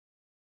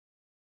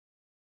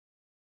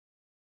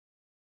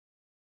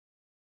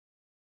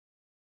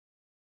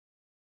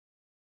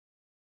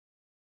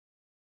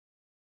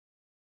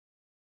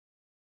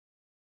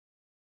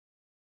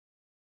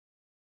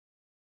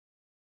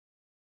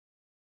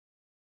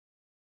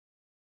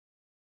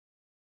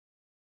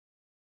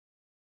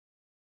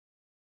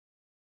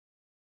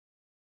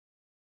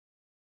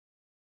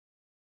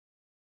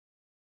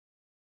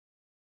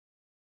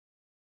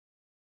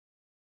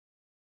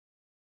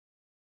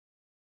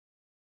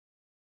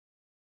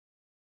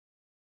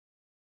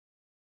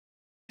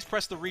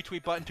the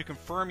retweet button to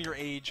confirm your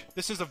age.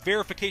 This is a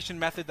verification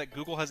method that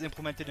Google has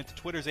implemented into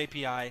Twitter's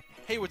API.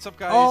 Hey, what's up,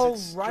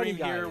 guys? It's Dream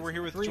here. We're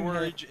here with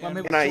George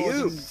and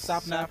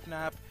Snap,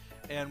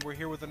 and we're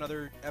here with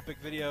another epic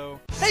video.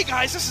 Hey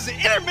guys, this is an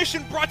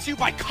intermission brought to you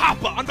by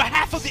Kappa on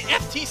behalf of the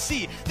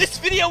FTC. This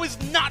video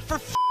is not for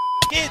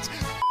kids.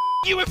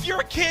 You, if you're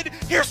a kid,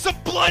 here's some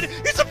blood.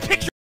 Here's a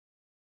picture.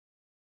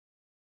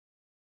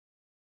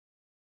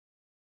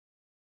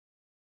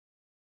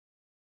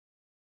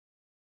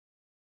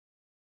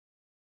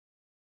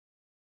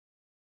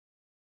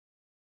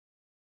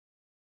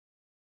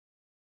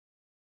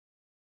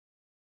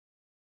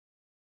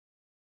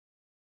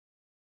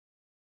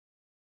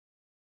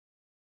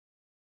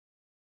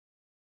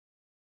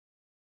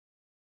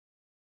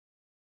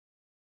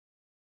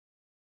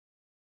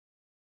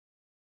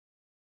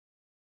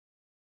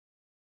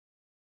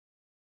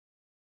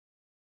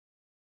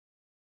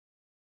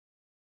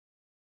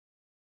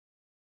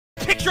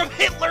 Picture of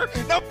Hitler.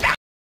 Now back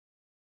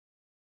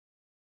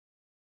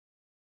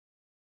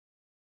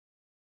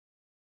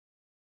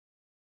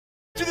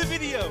to the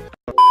video.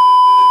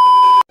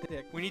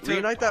 We need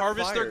to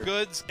harvest their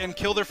goods and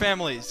kill their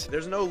families.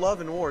 There's no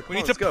love in war. We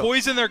need to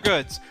poison their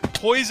goods.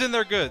 Poison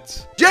their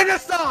goods.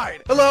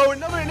 Genocide! Hello,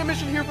 another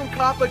intermission here from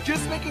Kappa,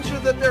 just making sure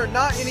that there are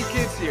not any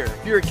kids here.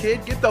 If you're a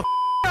kid, get the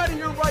out of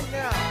here right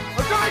now.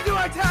 I'm trying to do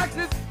my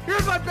taxes.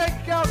 Here's my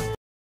bank account.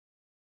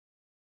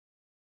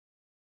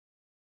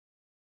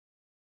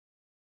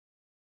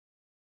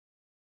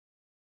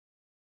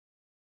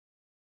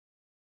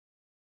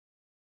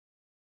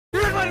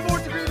 Here's my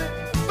divorce agreement.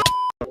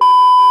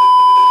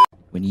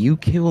 when you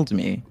killed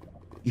me,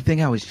 you think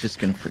I was just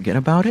gonna forget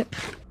about it?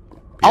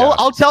 Yeah.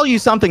 I'll tell you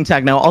something,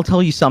 Techno. I'll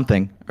tell you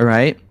something. All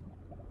right.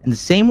 In the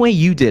same way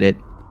you did it,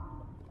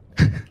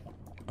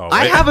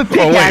 I have a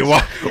pickaxe,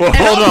 Well, and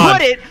I'll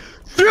put it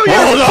through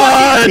your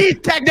fucking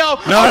teeth, Techno.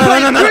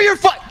 No. Through your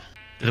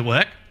Did it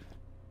work?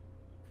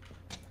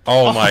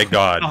 Oh my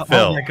God, Phil.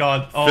 Oh my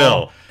God. Oh.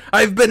 Phil.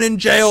 I've been in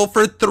jail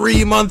for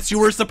 3 months. You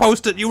were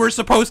supposed to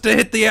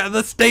hit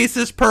the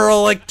stasis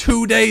pearl like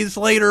 2 days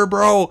later,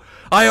 bro.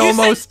 I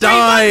almost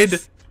died.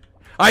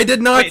 I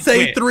did not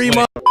say 3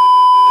 months.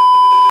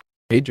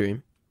 Hey,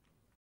 Dream.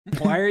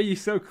 Why are you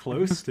so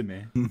close to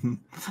me? You're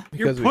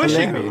Because we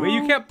pushing can. me. Wait,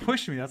 you can't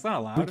push me. That's not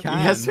allowed.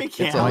 Yes, we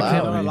can. It's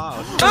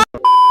allowed. I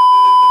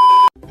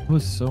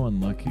was so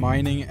unlucky.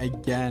 Mining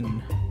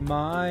again.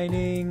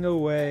 Mining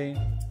away.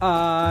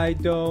 I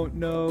don't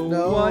know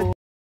what.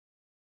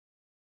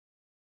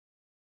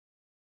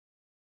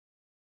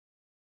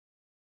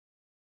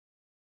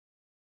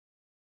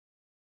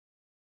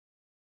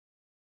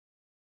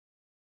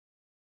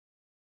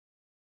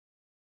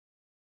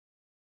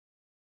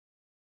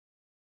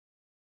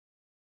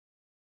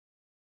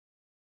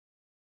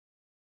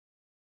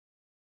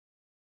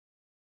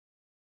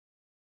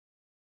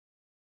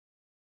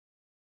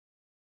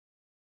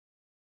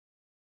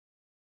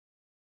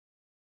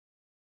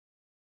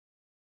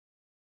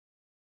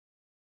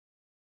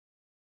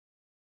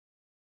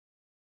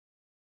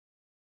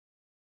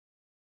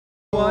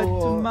 What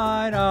to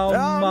mine? I'll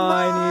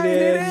mine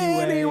it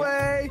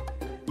anyway.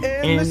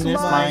 In this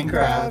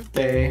Minecraft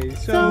day,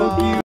 so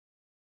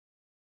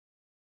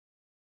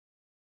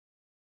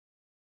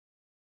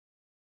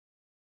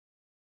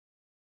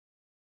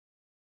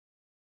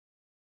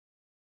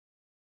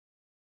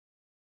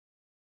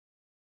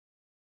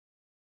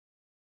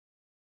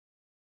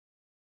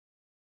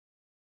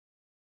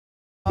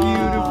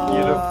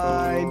beautiful.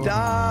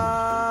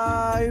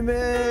 Diamonds.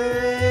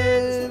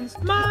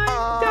 Mine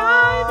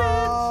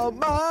diamonds.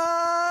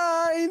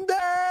 Mine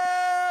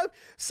them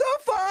so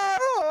far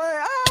away.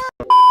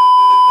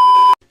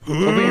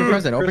 Open your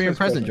present. Open your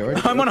present, George.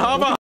 I'm on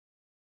hover.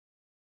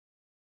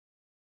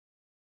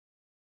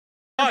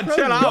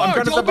 Chill out. I'm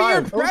trying to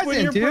survive.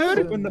 Present, dude.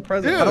 Open the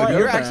present. Dude,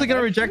 you're actually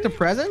gonna reject a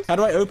present? How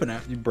do I open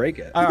it? You break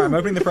it. Alright, I'm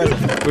opening the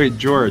present. Wait,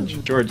 George,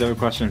 I have a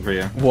question for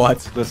you.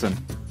 What? Listen,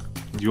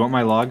 do you want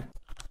my log?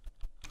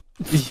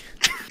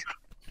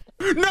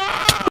 No!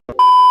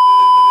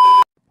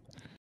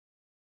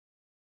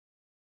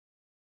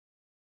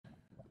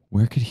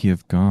 Where could he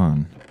have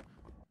gone?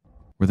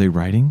 Were they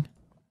writing?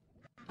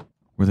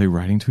 Were they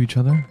writing to each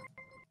other?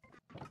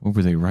 What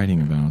were they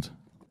writing about?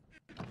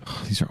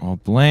 Oh, these are all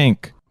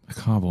blank. A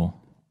cobble.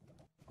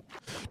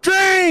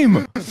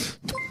 Dream!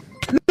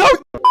 No!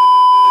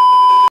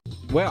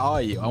 Where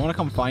are you? I want to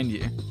come find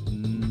you.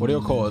 What are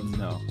your codes?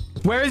 No.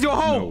 Where is your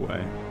home? No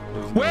way.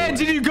 Where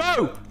did you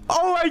go?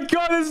 Oh my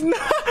God! There's no.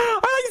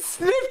 I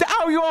sniffed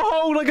out your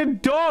hole like a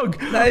dog.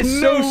 That is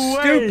no so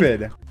way.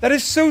 stupid. That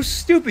is so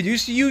stupid. You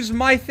used to use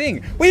my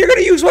thing. Well, you're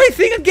gonna use my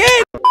thing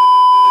again.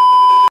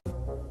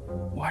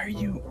 Why are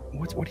you?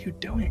 What are you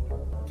doing?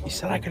 You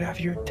said I could have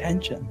your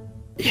attention.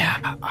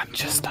 Yeah, I'm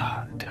just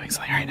doing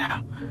something right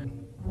now.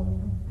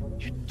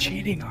 You're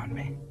cheating on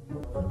me.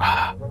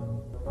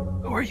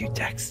 Who are you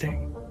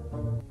texting?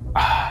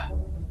 I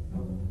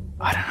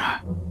don't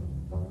know.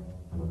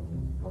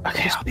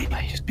 Okay,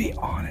 Just be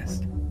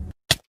honest.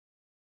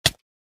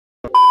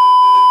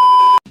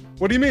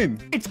 What do you mean?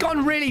 It's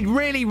gone really,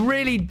 really,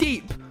 really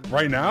deep.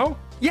 Right now?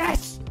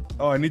 Yes.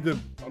 Oh, I need to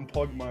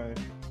unplug my...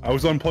 I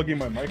was unplugging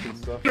my mic and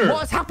stuff.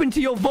 What's happened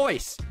to your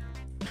voice?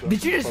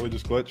 Did you Probably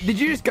just glitched. Did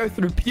you just go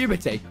through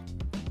puberty?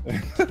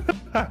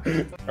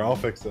 I'll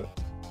fix it.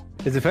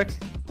 Is it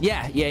fixed?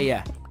 Yeah.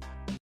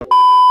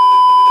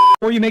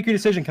 Before you make your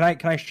decision, can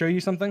I show you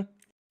something?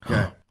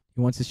 Yeah.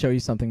 He wants to show you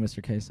something,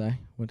 Mr. Kasai.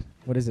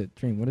 What is it?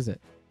 Dream, what is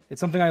it? It's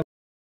something I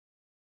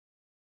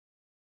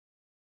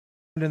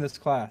learned in this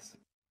class.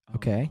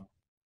 Okay.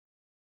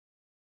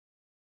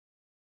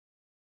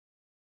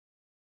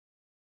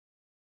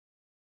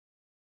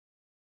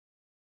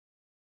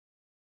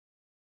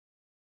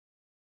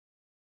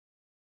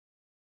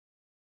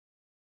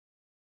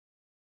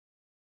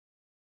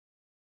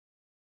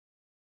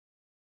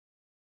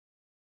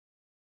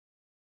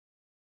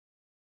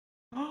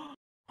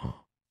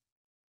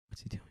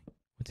 What's he doing?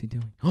 What's he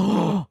doing?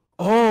 Oh!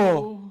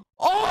 Oh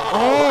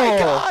my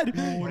God!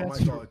 Oh my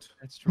God.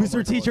 That's true.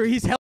 Mr. Teacher,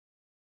 he's hell.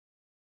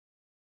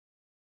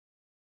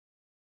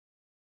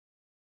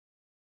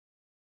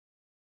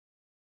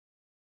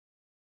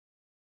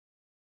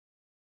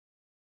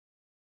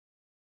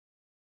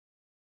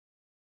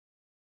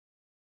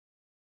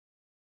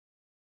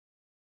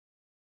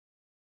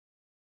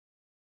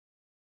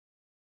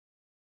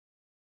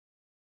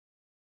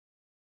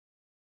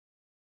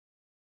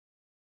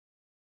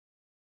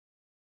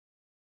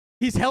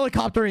 He's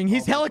helicoptering.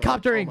 He's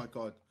helicoptering. Oh my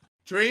God.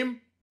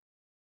 Dream,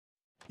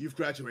 you've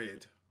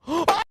graduated.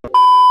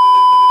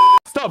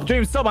 Stop,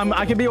 Dream, stop.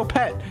 I can be your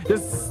pet.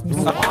 Just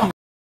stop.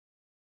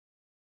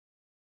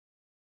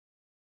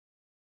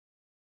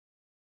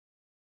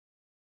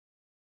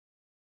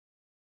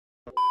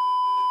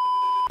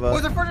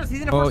 Where's the furnace?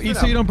 He's in a Oh, furnace. eat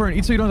so you don't burn.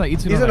 Eat so you don't die. Eat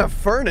so you He's don't in die. a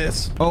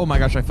furnace. Oh my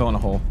gosh, I fell in a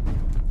hole.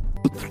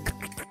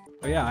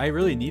 Oh yeah, I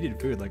really needed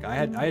food. Like I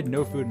had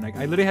no food, and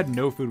I literally had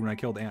no food when I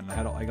killed Ant.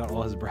 And I got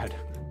all his bread.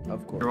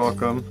 Of course. You're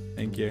welcome.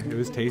 Thank you. It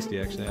was tasty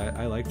actually.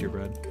 I liked your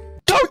bread.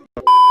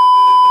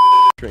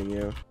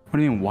 You. What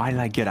do you mean, why did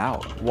I get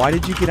out? Why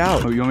did you get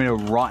out? Oh, you want me to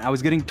rot? I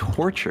was getting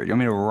tortured. You want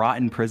me to rot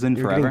in prison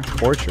You're forever? getting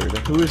tortured.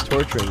 Who is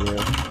torturing you?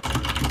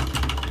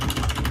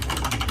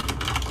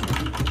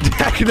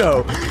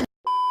 Techno.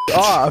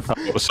 Off.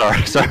 Oh,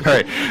 sorry.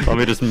 Let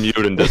me just mute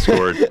in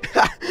Discord.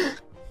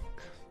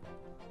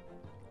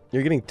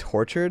 You're getting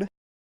tortured?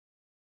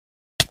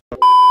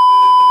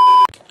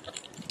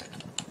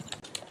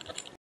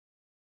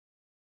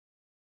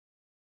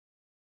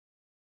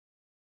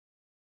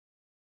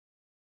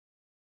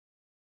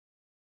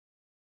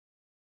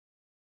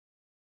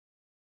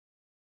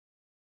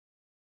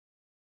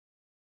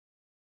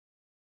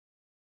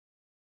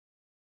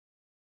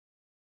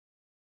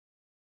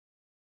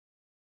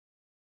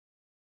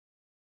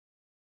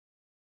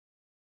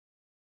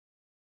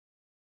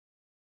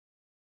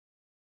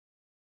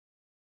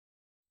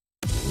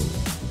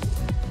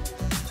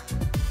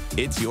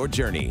 It's your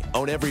journey.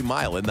 Own every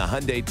mile in the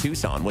Hyundai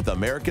Tucson with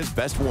America's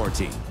best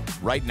warranty.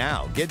 Right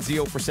now, get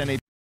 0% APR.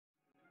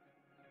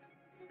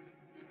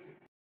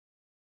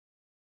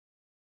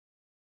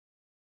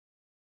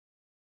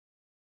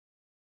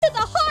 To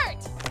the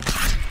heart!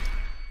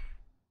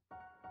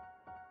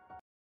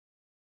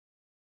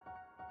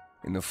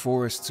 In the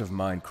forests of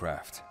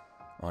Minecraft,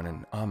 on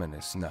an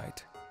ominous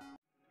night.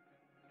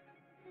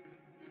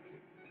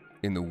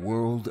 In the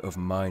world of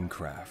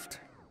Minecraft.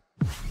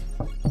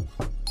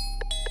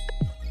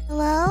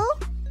 Hello?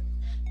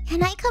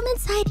 Can I come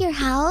inside your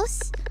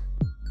house?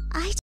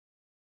 I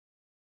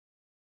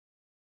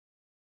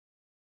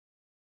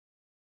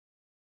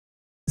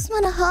just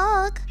want a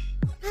hug.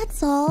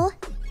 That's all.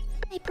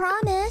 I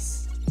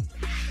promise.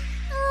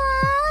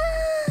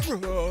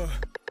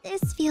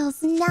 This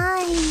feels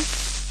nice.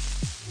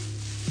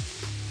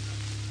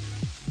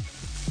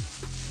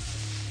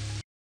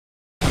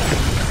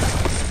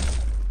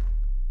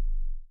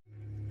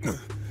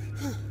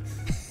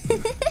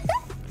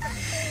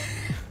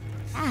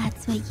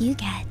 That's what you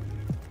get.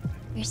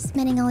 You're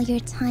spending all your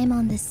time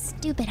on this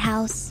stupid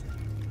house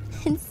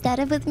instead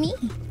of with me.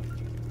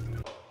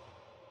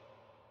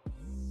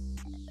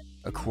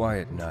 A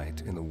quiet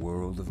night in the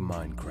world of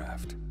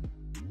Minecraft.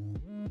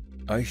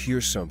 I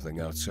hear something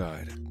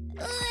outside.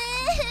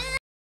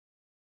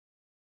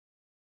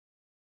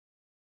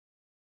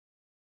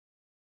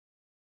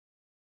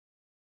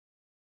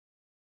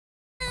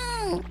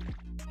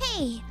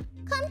 Hey,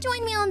 come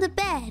join me on the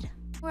bed,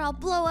 or I'll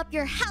blow up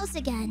your house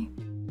again.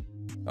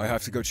 I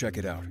have to go check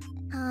it out.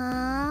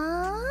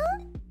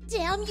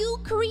 Damn you,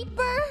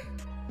 creeper!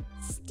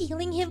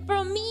 Stealing him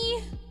from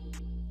me?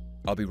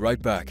 I'll be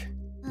right back.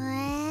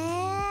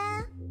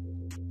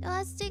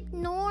 Just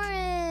ignore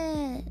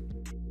it.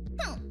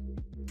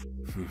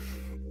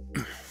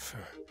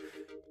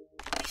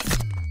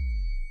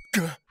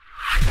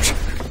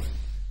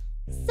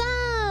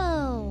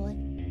 So,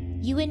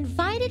 you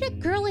invited a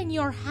girl in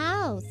your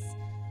house,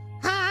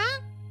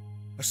 huh?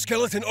 A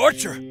skeleton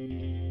archer!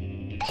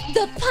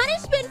 The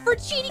punishment for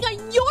cheating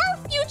on your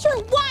future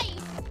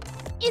wife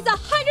is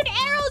 100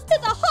 arrows to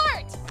the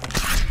heart!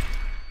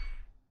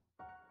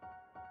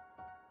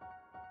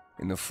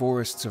 In the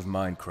forests of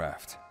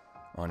Minecraft,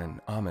 on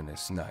an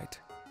ominous night.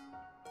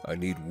 I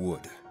need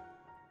wood.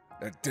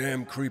 That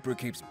damn creeper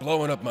keeps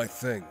blowing up my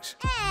things.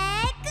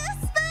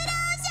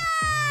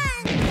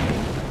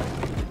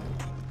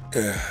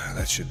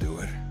 That should do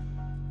it.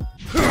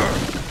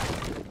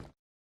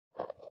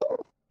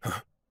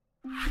 Huh.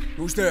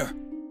 Who's there?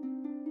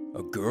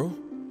 A girl?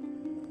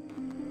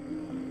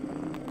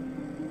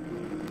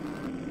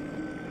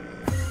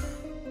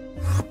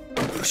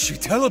 She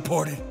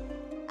teleported.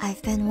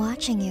 I've been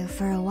watching you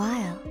for a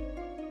while,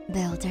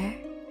 Builder.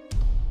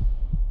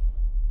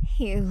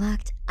 You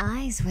locked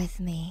eyes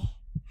with me.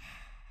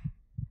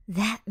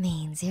 That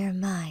means you're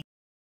mine.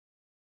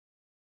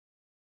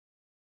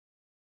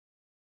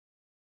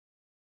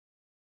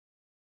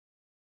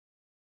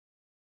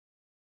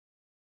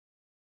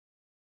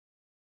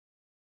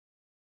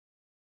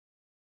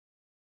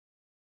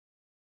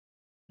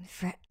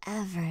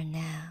 Forever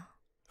now.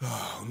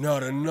 Oh,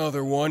 not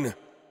another one.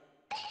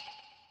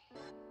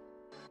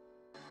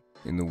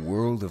 In the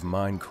world of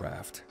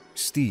Minecraft,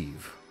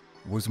 Steve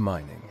was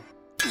mining.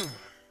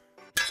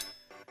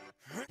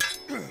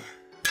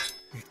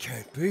 It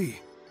can't be.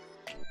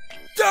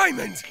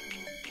 Diamond!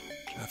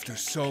 After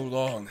so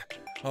long,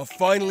 I'll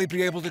finally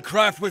be able to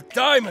craft with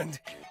diamond!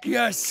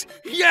 Yes!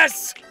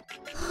 Yes!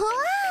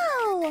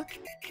 Wow!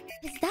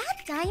 Is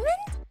that diamond?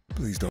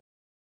 Please don't.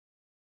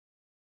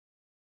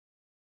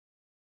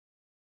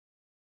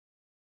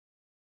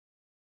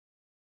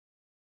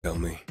 Tell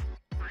me.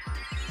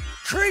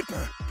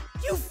 Creeper!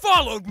 You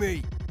followed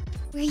me!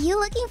 Were you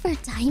looking for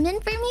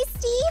diamond for me,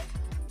 Steve?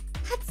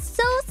 That's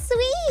so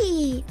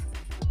sweet!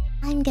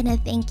 I'm gonna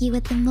thank you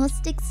with the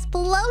most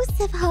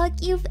explosive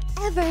hug you've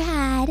ever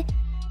had.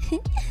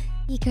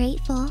 Be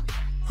grateful.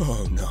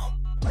 Oh no.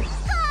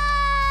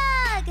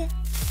 Hug!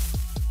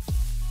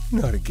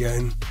 Not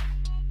again.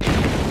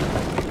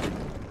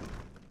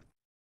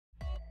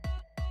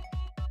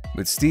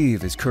 But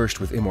Steve is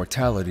cursed with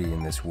immortality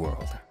in this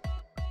world.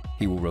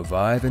 He will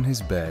revive in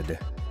his bed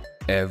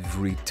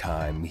every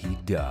time he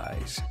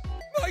dies.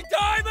 My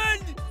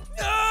diamond!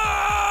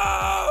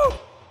 No!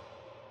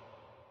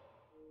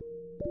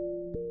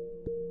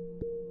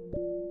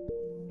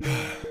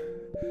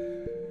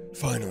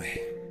 Finally,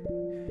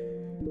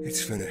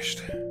 it's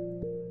finished.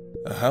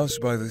 A house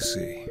by the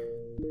sea.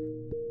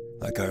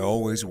 Like I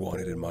always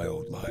wanted in my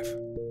old life.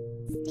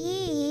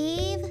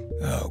 Steve.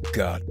 Oh,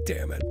 god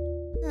damn it.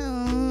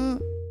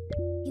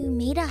 You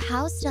made a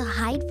house to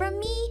hide from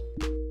me?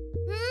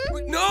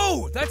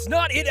 No, that's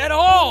not it at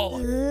all!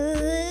 Explosion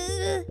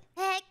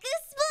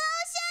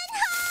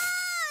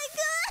hug!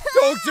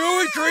 Don't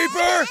do it,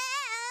 creeper!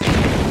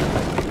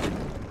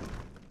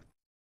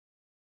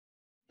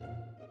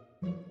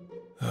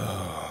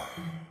 Oh,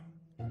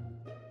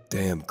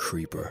 damn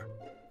creeper.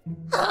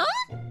 Huh?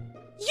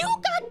 You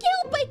got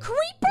killed by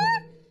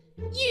Creeper?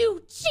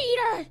 You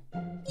cheater!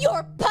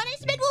 Your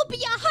punishment will be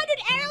 100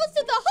 arrows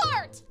to the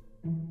heart!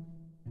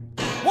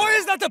 Why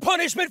is that the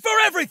punishment for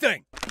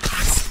everything?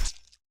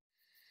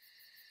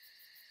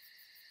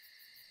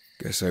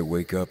 Guess I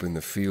wake up in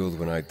the field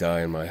when I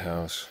die in my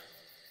house.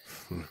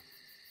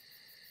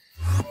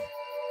 Huh?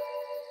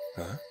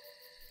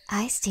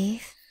 Hi,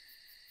 Steve.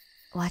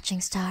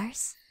 Watching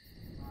stars?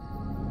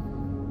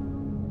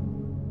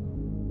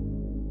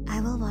 I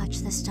will watch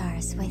the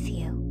stars with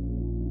you.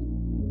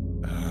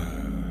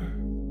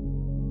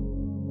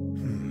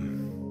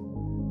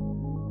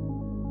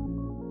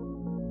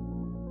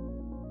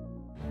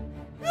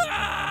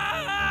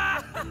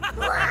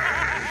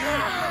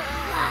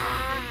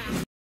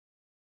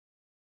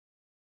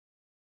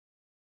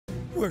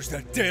 Where's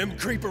that damn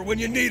creeper when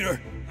you need her?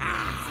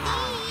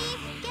 Steve,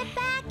 get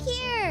back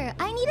here!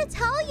 I need to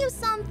tell you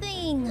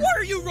something! Why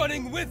are you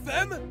running with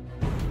them?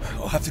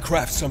 I'll have to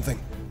craft something.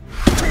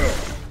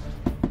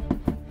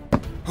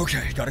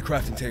 Okay, got a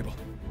crafting table.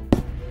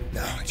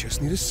 Now I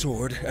just need a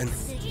sword and...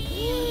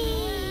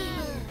 Steve,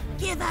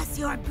 give us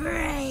your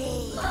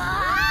brain!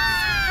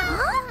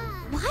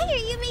 Why are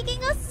you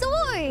making a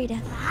sword?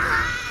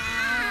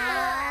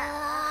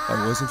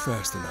 I wasn't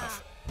fast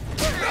enough.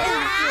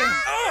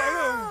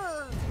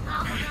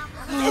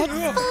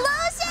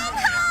 Explosion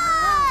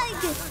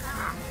hug!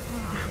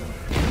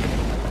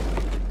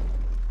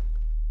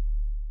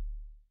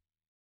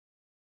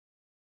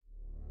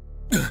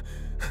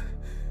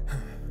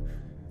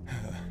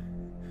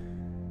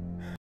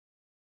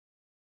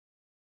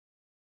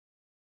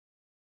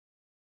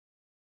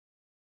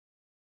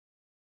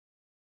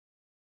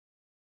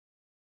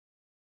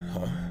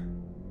 Huh?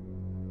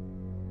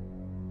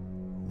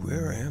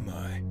 Where am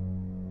I?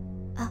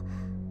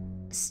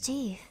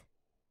 Steve,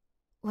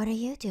 what are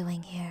you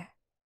doing here?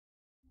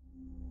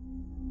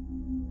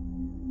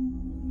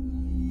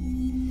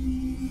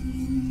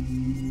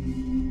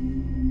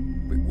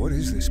 Wait, what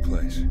is this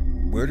place?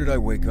 Where did I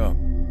wake up?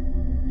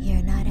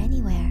 You're not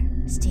anywhere,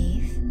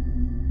 Steve.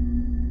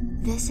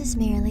 This is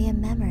merely a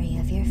memory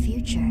of your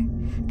future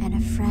and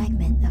a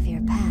fragment of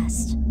your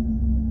past.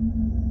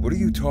 What are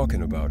you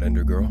talking about,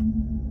 Ender Girl?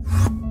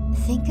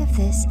 Think of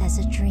this as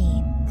a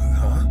dream.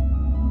 Huh?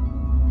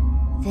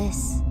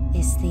 This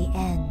is the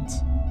end,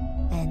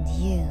 and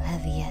you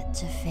have yet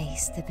to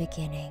face the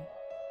beginning.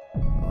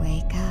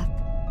 Wake up,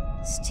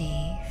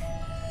 Steve.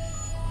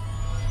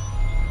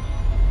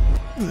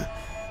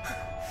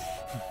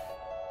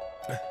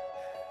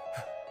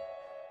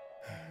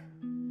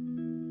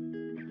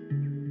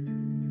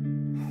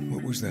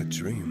 What was that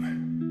dream?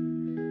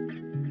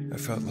 I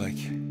felt like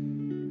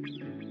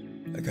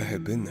I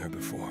had been there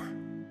before.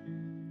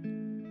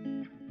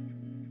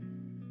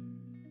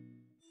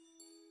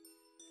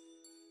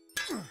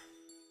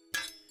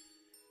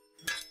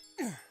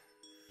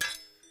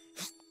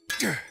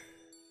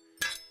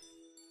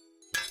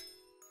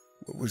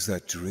 What was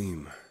that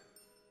dream?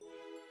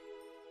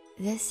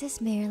 This is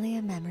merely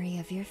a memory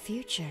of your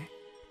future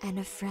and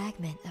a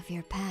fragment of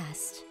your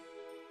past.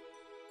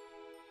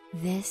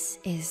 This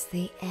is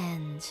the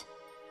end,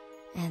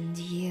 and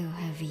you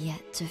have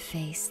yet to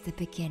face the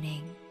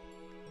beginning.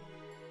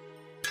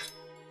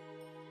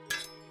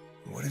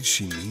 What did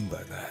she mean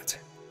by that?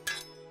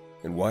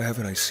 And why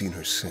haven't I seen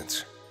her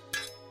since?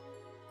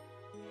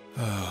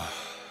 I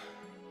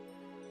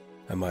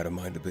might have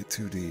mined a bit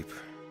too deep.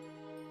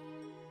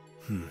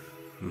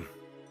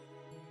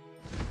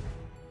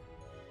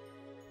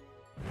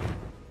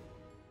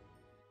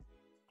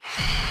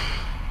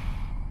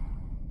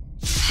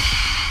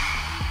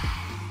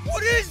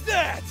 What is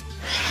that?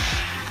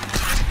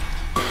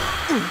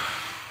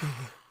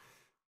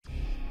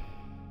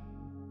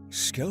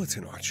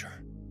 Skeleton archer.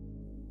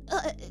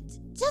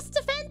 Just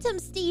a phantom,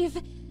 Steve.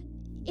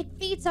 It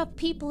feeds off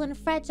people in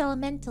fragile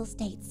mental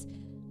states.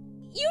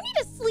 You need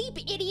to sleep,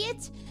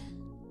 idiot.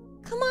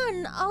 Come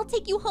on, I'll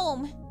take you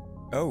home.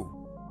 Oh,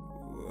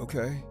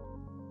 okay.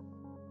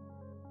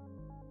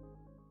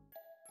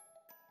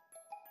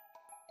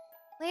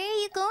 Where are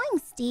you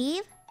going,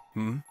 Steve?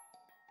 I'm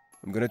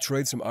gonna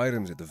trade some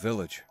items at the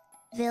village.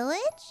 Village?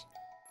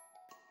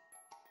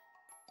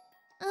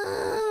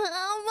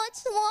 How much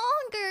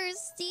longer,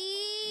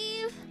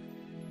 Steve?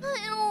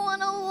 I don't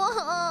want to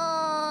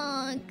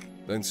walk.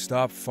 Then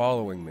stop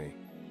following me.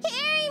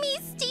 Carry me,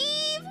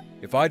 Steve!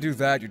 If I do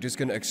that, you're just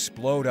gonna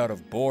explode out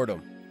of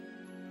boredom.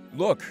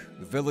 Look,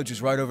 the village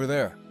is right over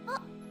there.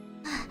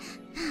 I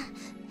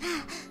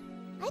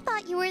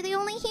thought you were the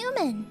only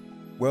human.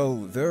 Well,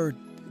 they're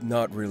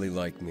not really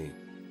like me.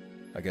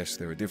 I guess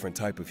they're a different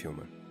type of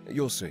human.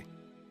 You'll see.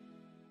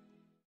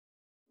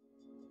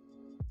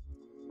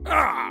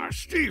 Ah,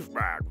 Steve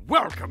man,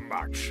 welcome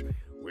much.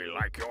 We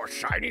like your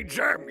shiny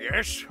gem,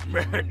 yes?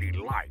 Many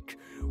like.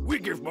 We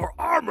give more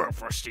armor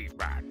for Steve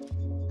man.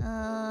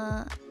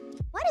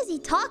 Why does he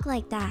talk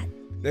like that?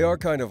 They are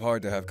kind of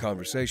hard to have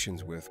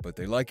conversations with, but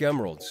they like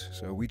emeralds,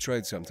 so we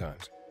trade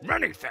sometimes.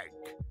 Many thank.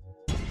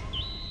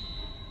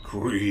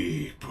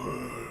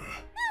 Creeper.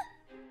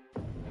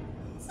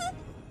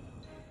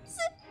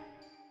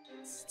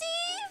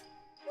 Steve?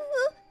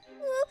 What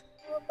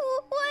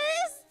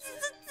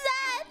is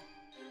that?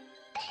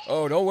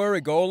 Oh, don't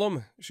worry,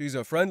 Golem. She's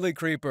a friendly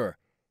creeper.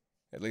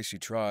 At least she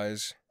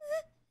tries.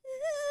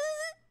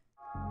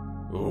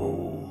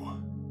 Okay.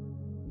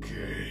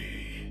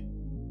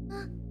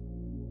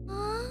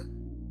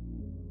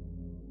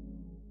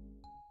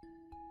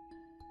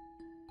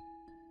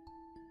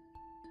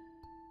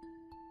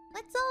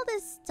 What's all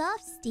this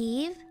stuff,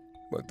 Steve?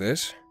 What,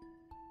 this?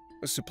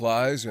 The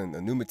supplies and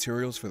the new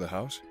materials for the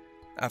house?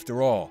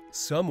 After all,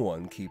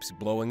 someone keeps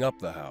blowing up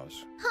the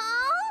house.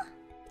 Huh?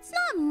 It's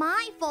not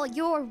my fault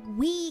your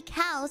weak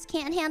house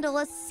can't handle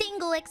a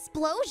single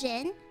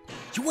explosion.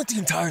 You want the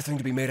entire thing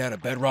to be made out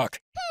of bedrock?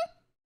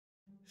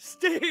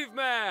 Steve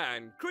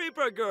man!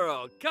 Creeper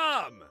girl,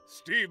 come!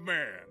 Steve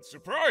man,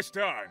 surprise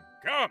time.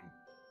 Come.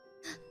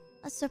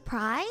 A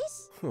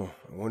surprise? Huh,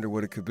 I wonder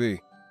what it could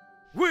be.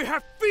 We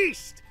have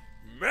feast!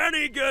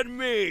 Many good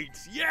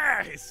meats,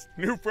 yes!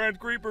 New friend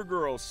Creeper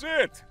girl,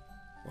 sit.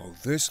 Oh,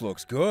 this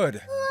looks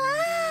good.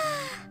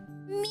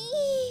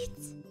 Meat!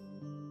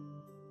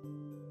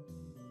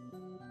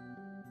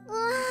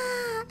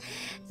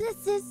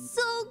 This is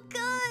so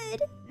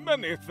good!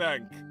 Many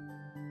thank.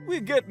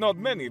 We get not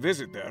many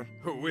visitor.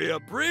 We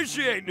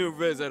appreciate new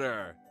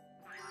visitor.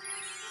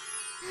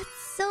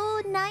 That's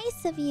so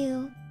nice of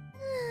you.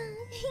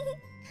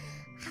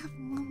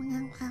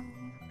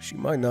 She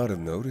might not have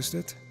noticed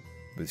it,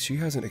 but she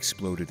hasn't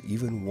exploded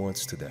even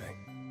once today.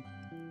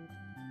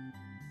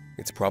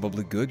 It's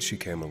probably good she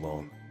came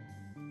along.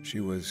 She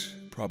was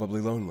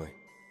probably lonely.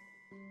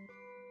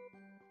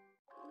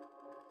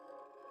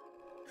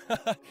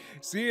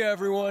 See you,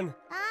 everyone.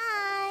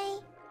 Bye.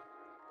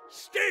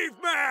 Steve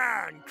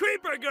man!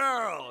 Creeper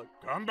girl!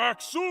 Come back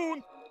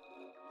soon.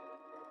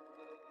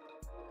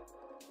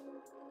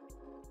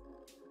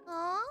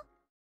 Huh?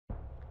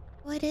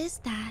 What is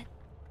that?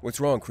 What's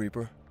wrong,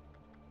 Creeper?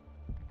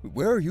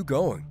 Where are you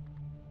going?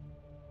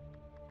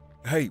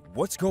 Hey,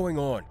 what's going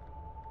on?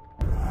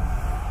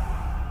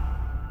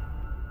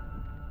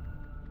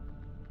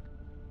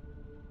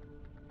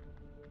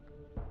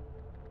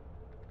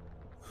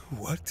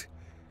 What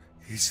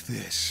is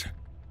this?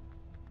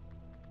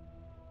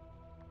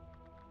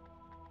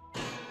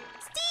 Steve!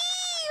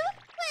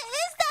 What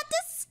is that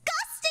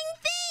disgusting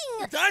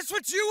thing? That's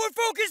what you were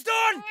focused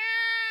on?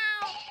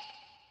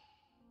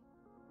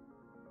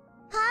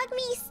 Hug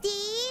me,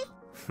 Steve.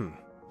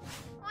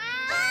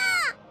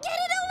 Get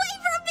it away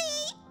from me!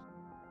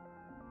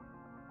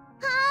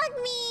 Hug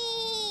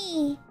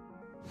me!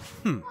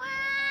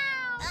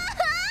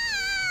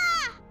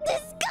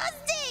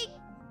 Disgusting!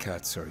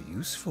 Cats are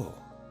useful.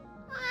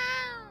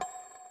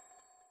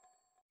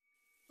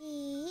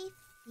 Beep,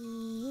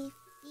 beep,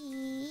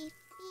 beep,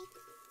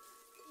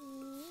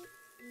 beep,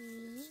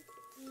 beep,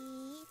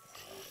 beep,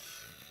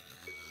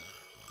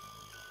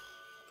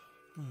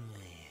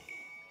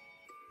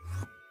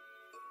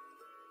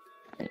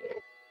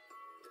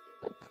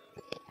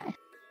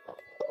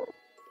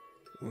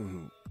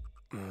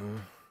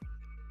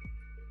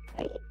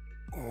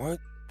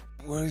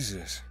 What is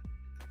this?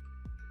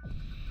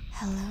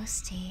 Hello,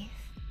 Steve.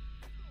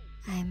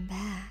 I'm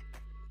back.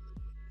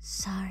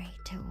 Sorry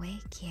to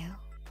wake you.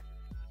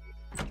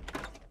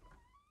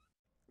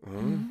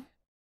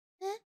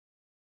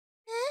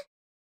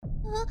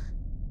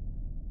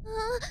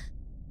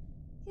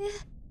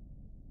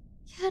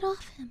 Get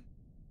off him.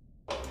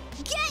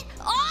 Get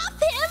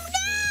off him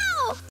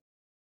now!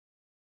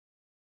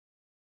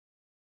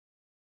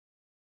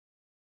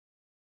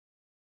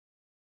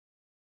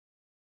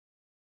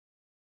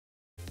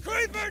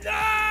 Creeper,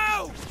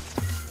 no!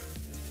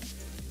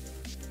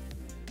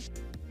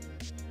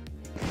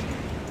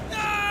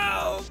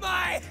 No!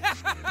 My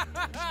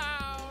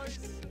house!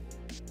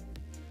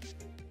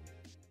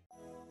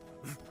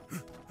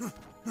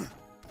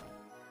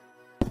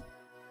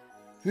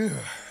 Phew.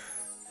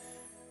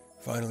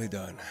 Finally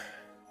done.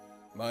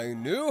 My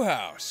new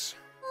house.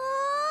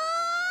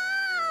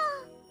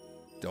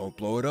 Don't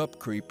blow it up,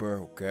 Creeper,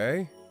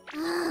 okay?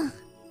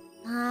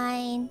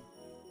 Fine.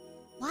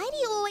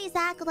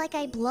 always act like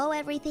I blow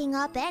everything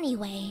up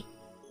anyway.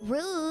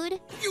 Rude.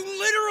 You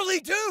literally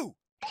do!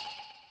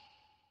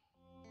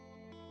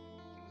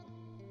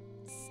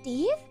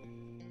 Steve?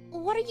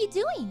 What are you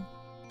doing?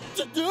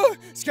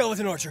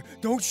 Skeleton Archer,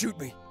 don't shoot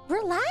me.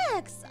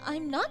 Relax.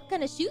 I'm not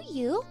gonna shoot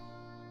you.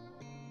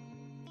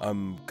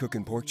 I'm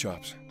cooking pork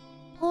chops.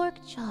 Pork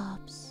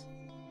chops.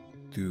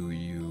 Do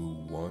you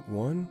want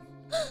one?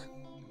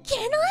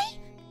 Can I?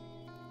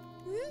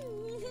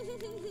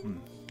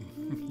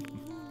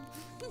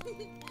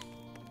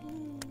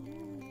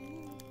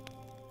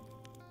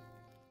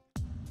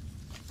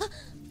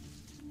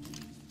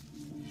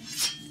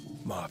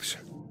 Mops.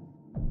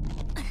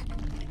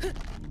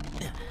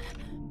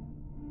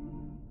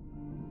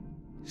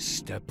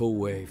 Step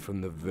away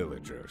from the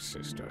villager,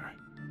 sister.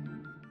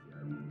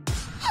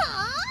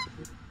 Huh?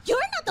 You're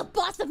not the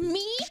boss of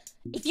me!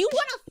 If you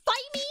want to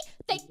fight me,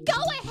 then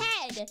go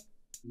ahead!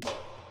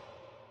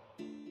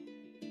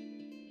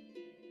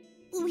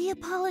 We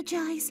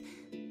apologize.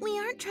 We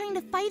aren't trying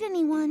to fight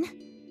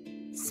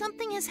anyone.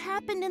 Something has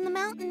happened in the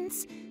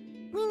mountains.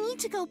 We need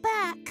to go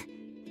back.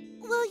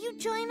 Will you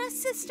join us,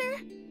 sister?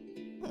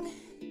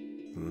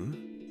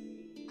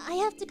 I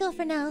have to go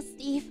for now,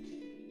 Steve.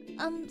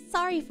 I'm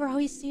sorry for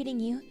always shooting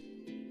you.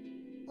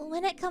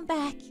 When I come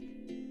back,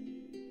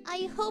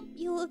 I hope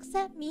you'll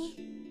accept me.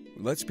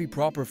 Let's be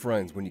proper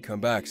friends when you come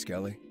back,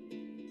 Skelly.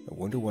 I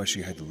wonder why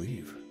she had to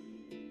leave.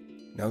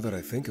 Now that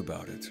I think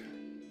about it,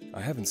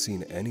 I haven't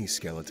seen any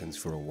skeletons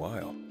for a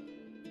while.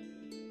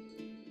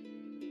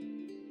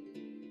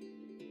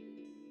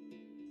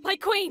 My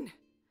queen!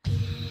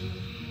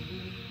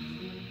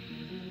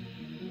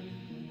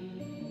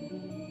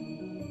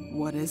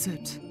 What is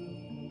it?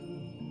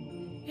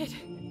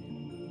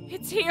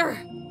 It's here!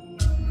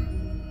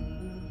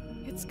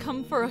 It's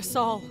come for us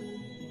all.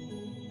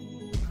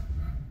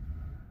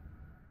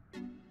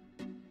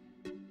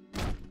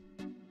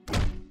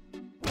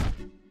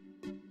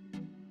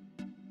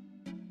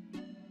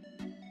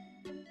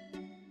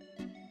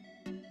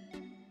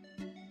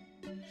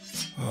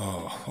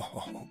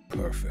 Oh,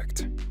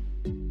 perfect.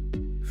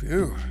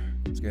 Phew,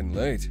 it's getting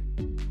late.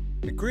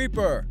 Hey,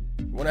 Creeper,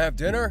 you wanna have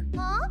dinner?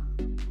 Huh?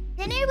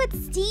 Dinner with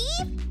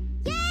Steve?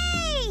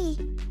 Yay!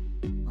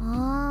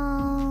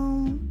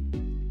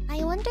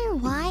 I wonder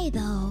why,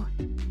 though.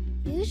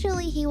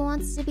 Usually he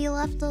wants to be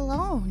left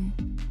alone.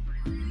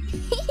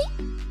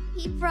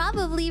 He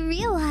probably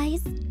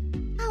realized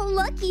how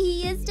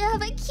lucky he is to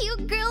have a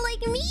cute girl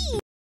like me.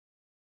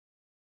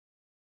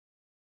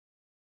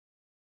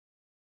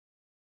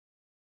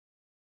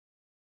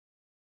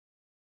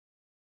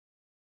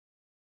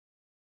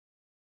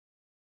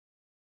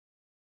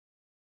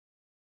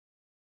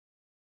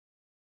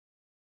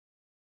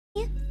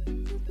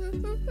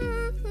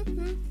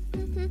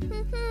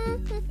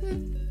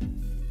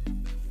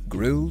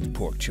 Grilled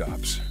pork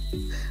chops.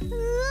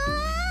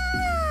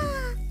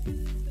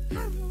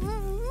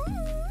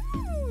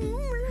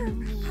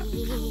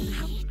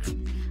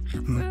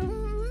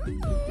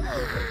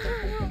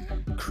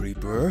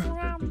 Creeper?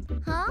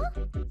 Huh?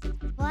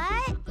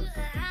 What?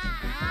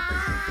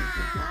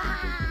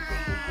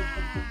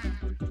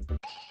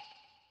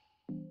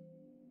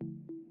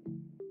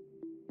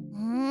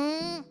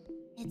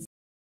 It's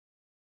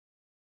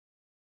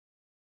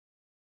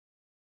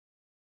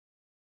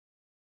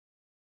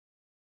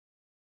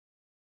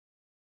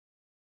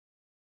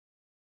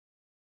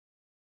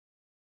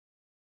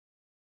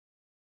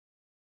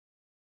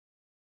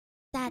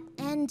that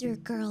Ender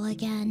Girl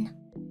again.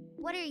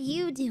 What are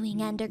you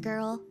doing, Ender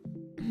Girl?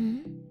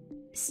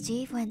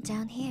 Steve went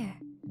down here.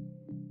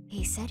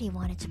 He said he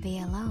wanted to be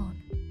alone.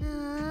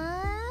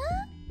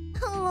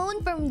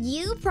 Alone from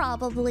you,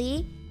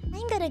 probably.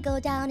 I'm gonna go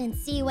down and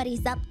see what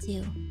he's up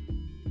to.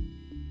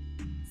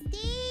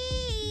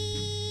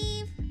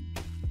 Steve!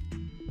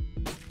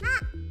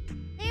 Ah!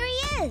 There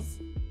he is!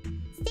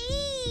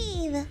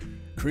 Steve!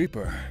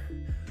 Creeper,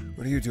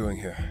 what are you doing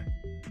here?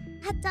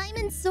 That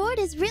diamond sword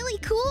is really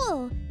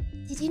cool.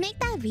 Did you make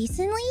that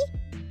recently?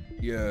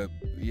 Yeah.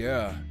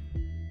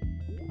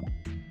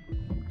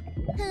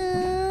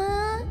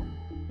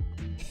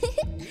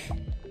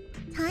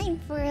 Time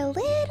for a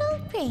little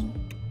prank.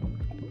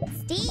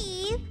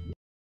 Steve!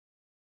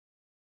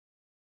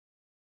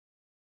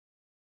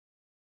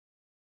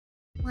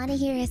 Wanna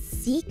hear a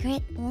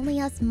secret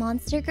only us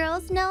monster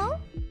girls know?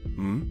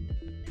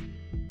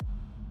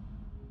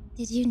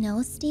 Did you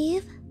know,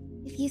 Steve?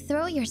 If you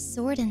throw your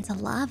sword into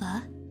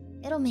lava,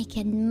 it'll make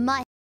it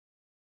much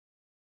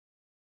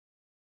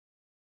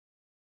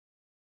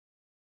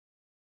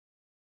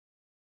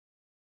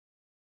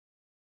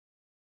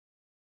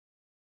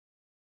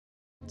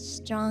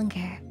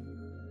stronger.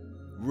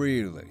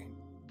 Really?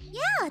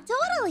 Yeah,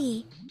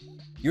 totally.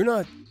 You're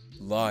not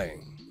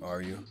lying,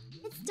 are you?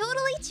 It's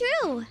totally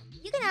true.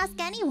 You can ask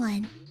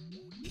anyone.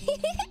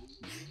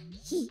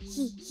 He.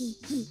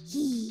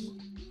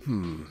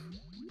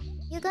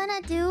 You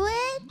gonna do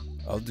it?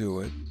 I'll do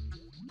it.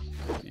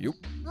 Yup.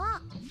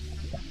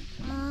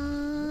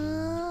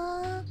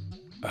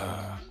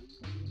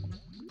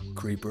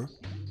 Creeper?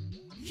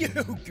 You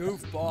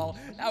goofball.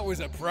 That was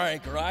a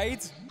prank,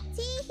 right?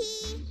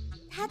 Tee-hee.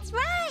 That's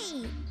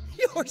right.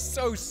 You're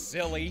so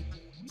silly.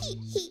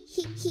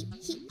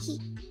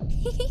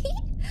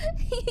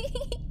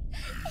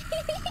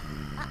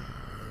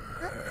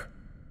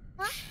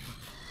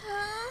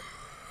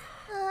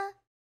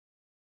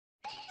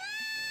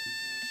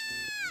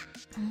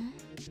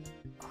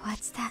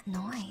 What's that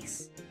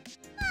noise?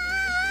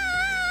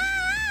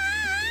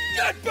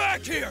 Get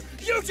back here!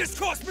 You just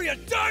cost me a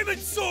diamond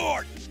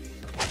sword!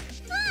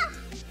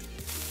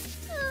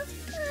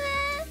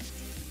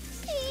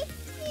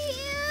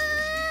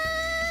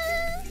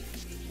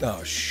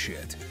 Oh,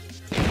 shit.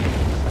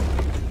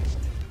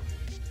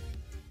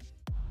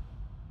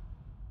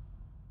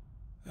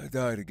 I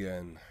died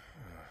again.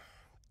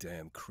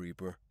 Damn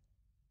creeper.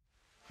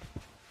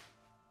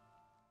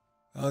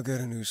 I'll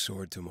get a new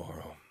sword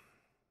tomorrow.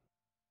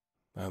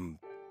 I'm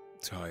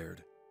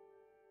tired.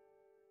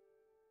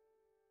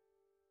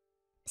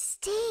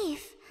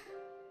 Steve!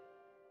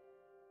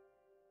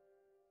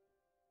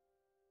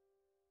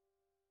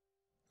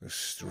 A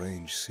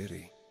strange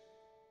city.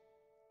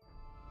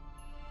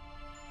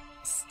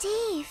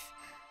 Steve!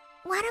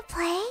 Wanna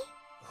play?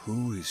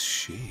 Who is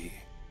she?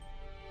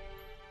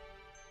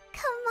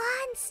 Come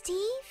on,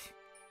 Steve!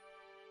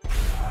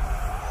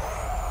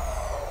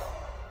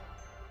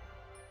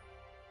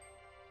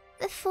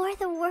 Before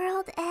the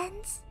world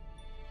ends,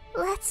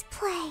 let's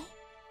play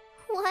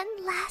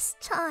one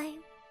last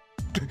time.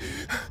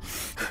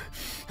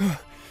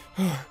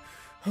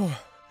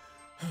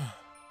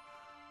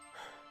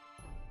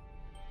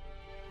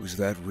 Was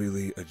that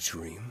really a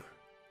dream?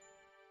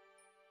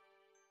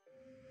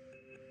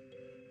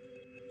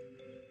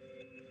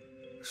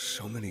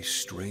 So many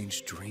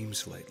strange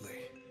dreams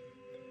lately.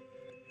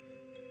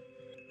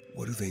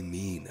 What do they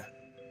mean?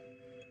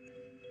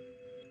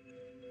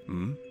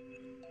 Hmm?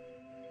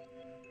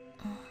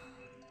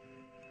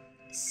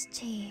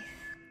 Steve,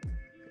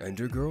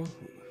 Ender Girl?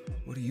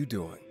 What are you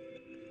doing?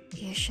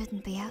 you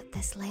shouldn't be out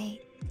this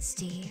late,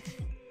 Steve.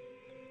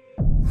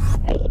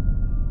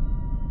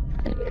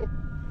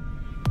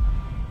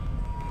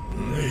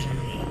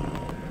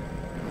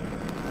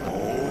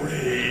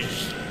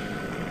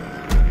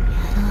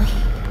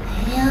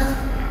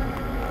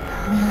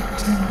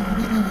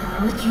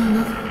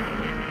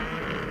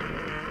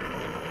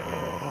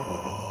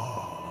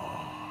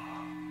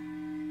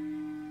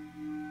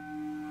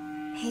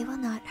 He will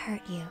not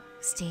hurt you,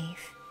 Steve.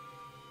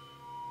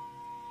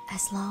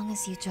 As long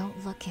as you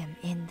don't look him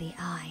in the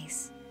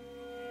eyes.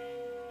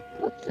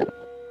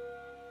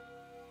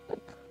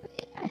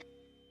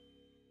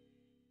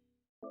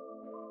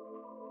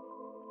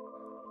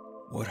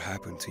 What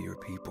happened to your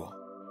people?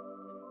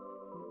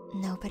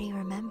 Nobody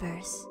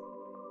remembers.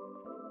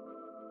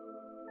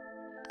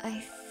 I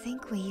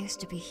think we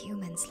used to be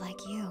humans like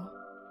you.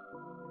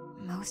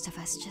 Most of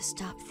us just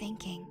stopped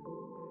thinking.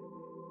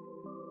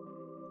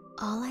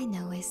 All I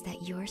know is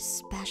that you're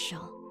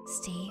special,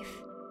 Steve.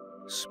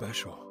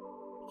 Special?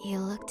 You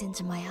looked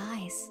into my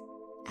eyes,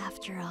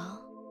 after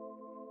all.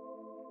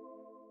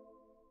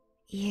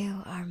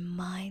 You are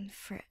mine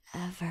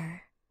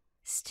forever,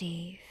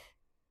 Steve.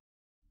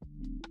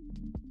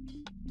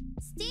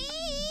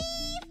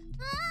 Steve!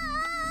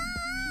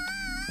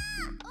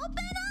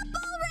 Open up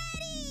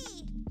already!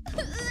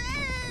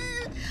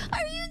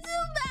 Are you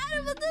too mad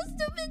about the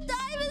stupid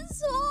diamond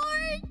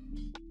sword?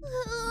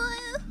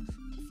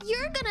 If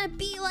you're gonna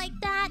be like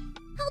that,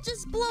 I'll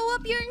just blow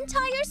up your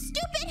entire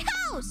stupid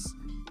house!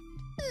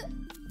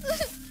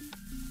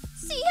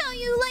 See how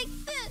you like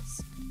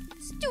this,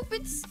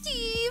 stupid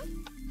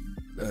Steve?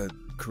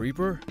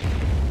 Creeper?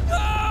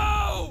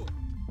 No!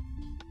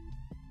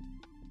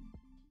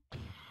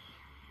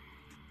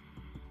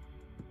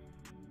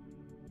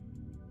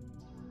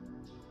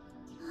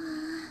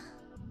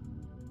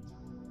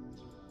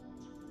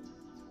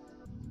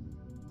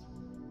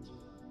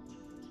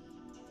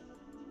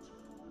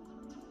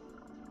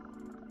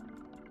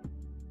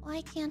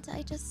 Why can't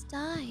I just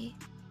die?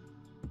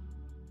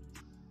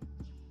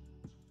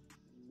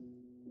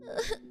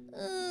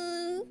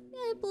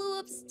 I blew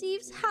up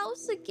Steve's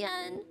house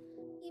again.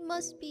 He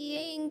must be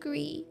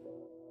angry.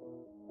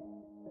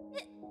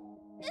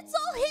 It's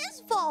all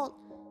his fault!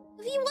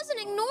 If he wasn't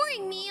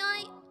ignoring me,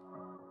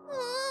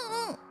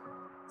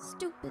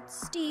 Stupid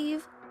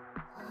Steve.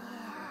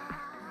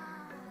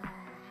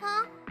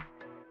 Huh?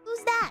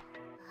 Who's that?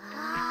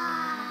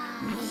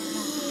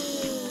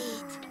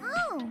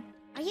 Oh,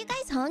 are you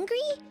guys hungry?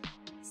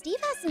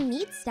 Steve has some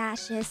meat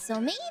stashes, so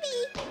maybe...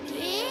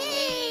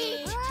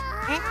 Me!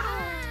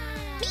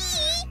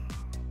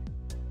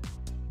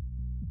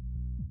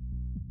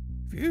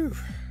 Phew.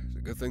 It's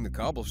a good thing the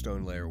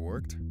cobblestone layer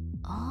worked.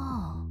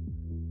 Oh,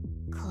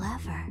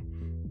 clever.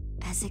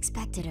 As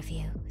expected of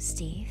you,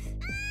 Steve.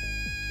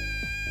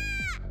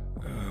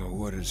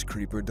 What has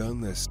Creeper done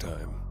this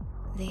time?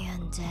 The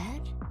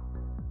undead?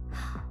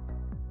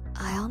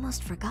 I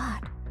almost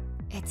forgot.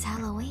 It's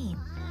Halloween,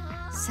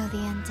 so the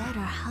undead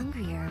are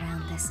hungrier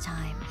around this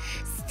time.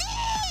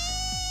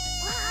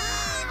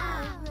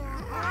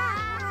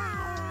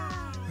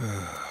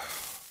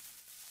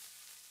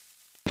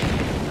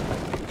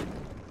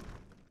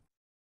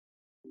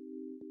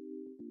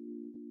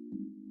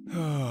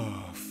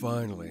 Oh,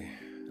 finally.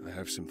 I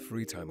have some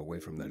free time away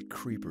from that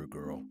creeper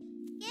girl.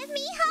 Give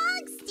me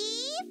hugs,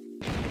 Steve!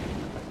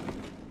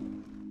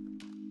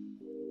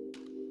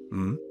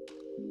 Hmm?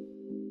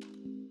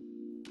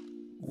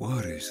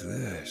 What is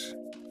this?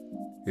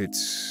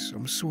 It's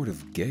some sort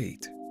of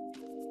gate.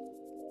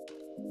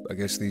 I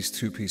guess these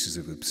two pieces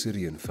of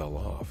obsidian fell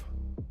off.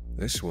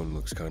 This one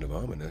looks kind of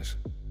ominous.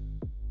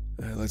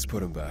 Let's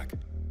put them back.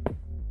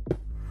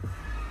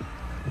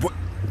 What?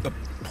 A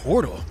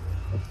portal?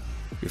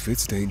 If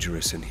it's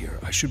dangerous in here,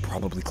 I should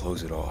probably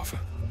close it off.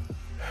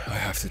 I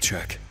have to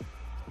check.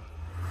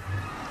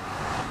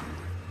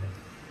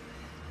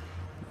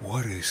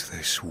 What is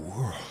this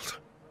world?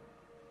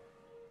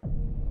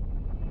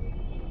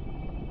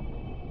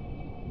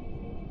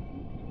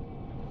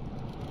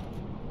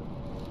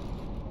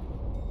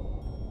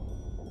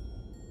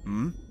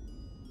 Hmm?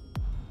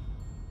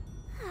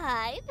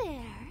 Hi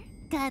there.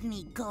 Got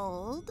any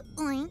gold?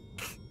 Oink.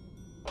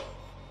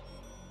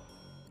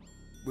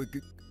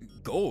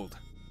 Gold?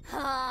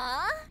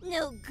 Huh?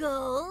 No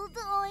gold?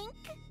 Oink.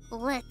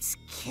 Let's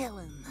kill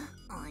him.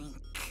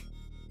 Oink.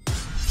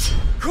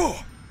 Cool.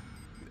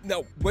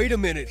 Now, wait a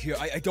minute here.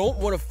 I don't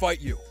want to fight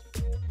you.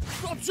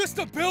 I'm just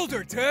a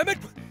builder, damn it!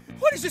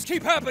 Why does this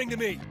keep happening to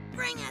me?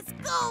 Bring us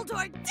gold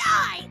or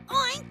die!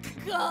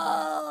 Oink!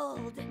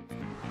 Gold!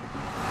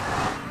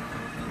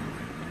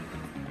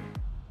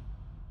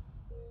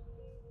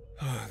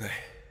 Oh,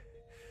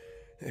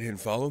 they didn't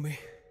follow me?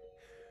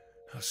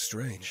 How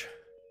strange.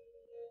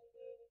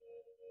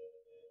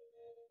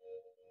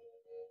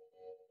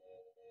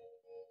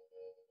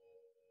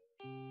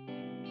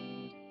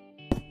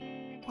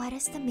 What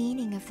is the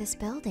meaning of this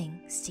building,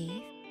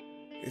 Steve?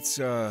 It's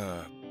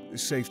a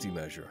safety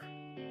measure.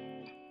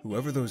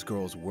 Whoever those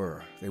girls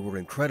were, they were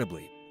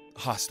incredibly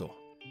hostile.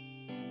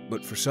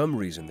 But for some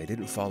reason, they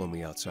didn't follow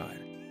me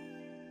outside.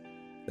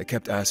 They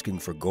kept asking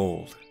for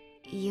gold.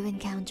 You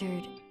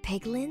encountered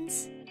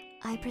piglins,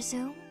 I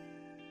presume?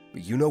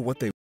 But you know what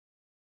they...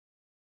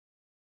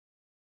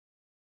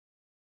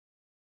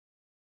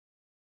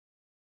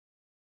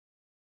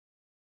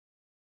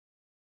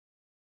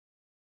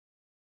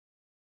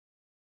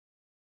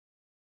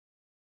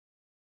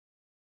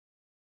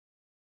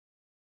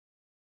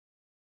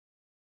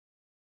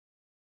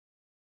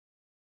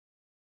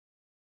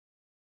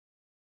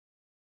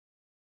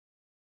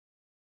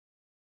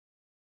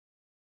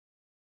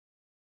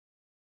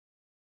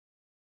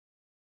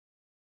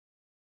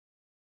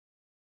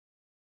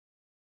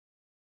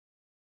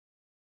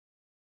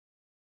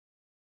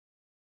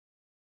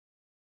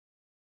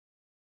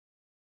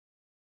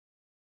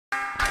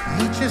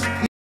 Peaches,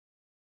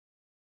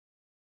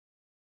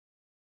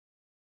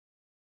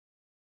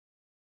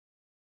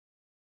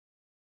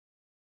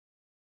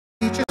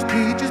 peaches,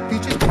 peaches,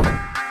 peaches.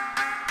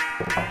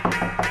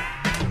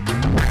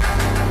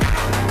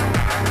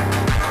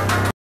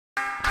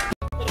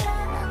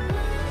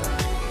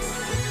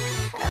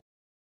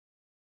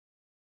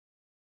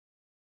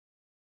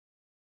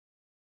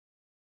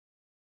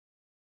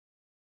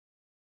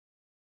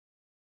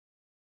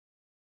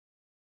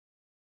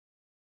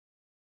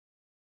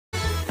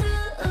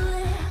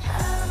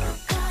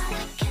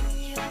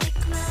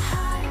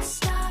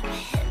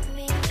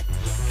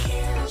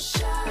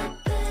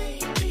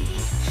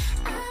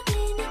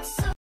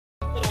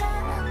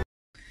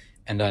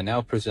 And I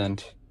now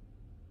present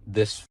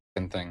this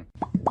f***ing thing.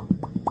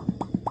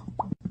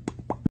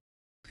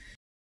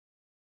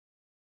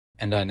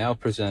 And I now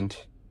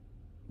present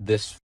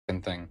this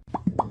f***ing thing.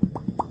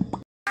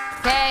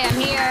 Hey, I'm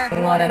here.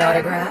 Want an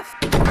autograph?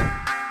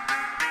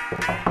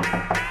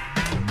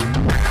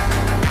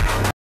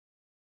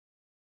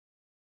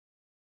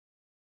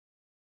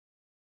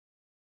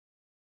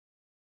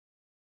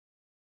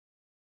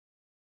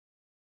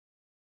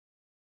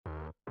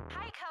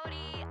 Hi,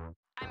 Cody.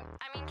 I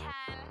mean, Ken.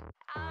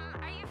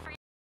 Are you free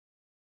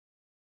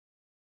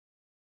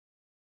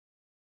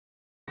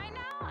right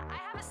now? I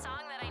have a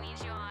song that I need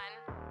you on.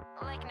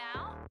 Like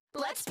now?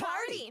 Let's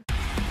party!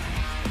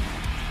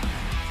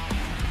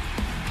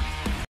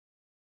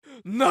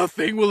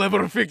 Nothing will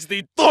ever fix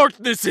the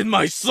darkness in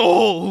my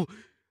soul!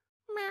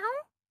 Meow?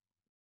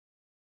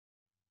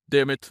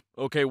 Damn it.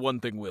 Okay, one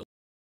thing will.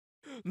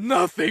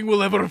 Nothing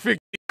will ever fix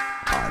the...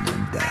 I'm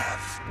in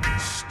death,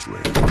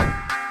 straight.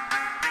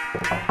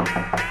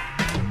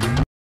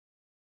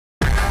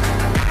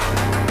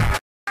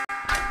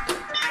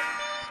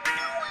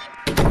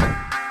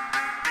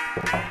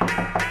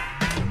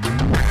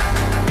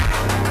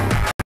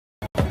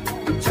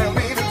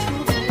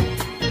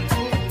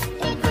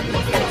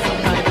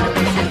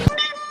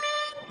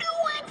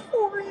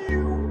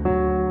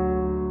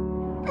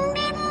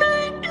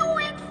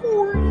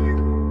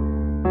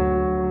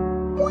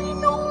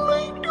 When all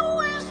I do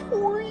is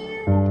for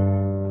you.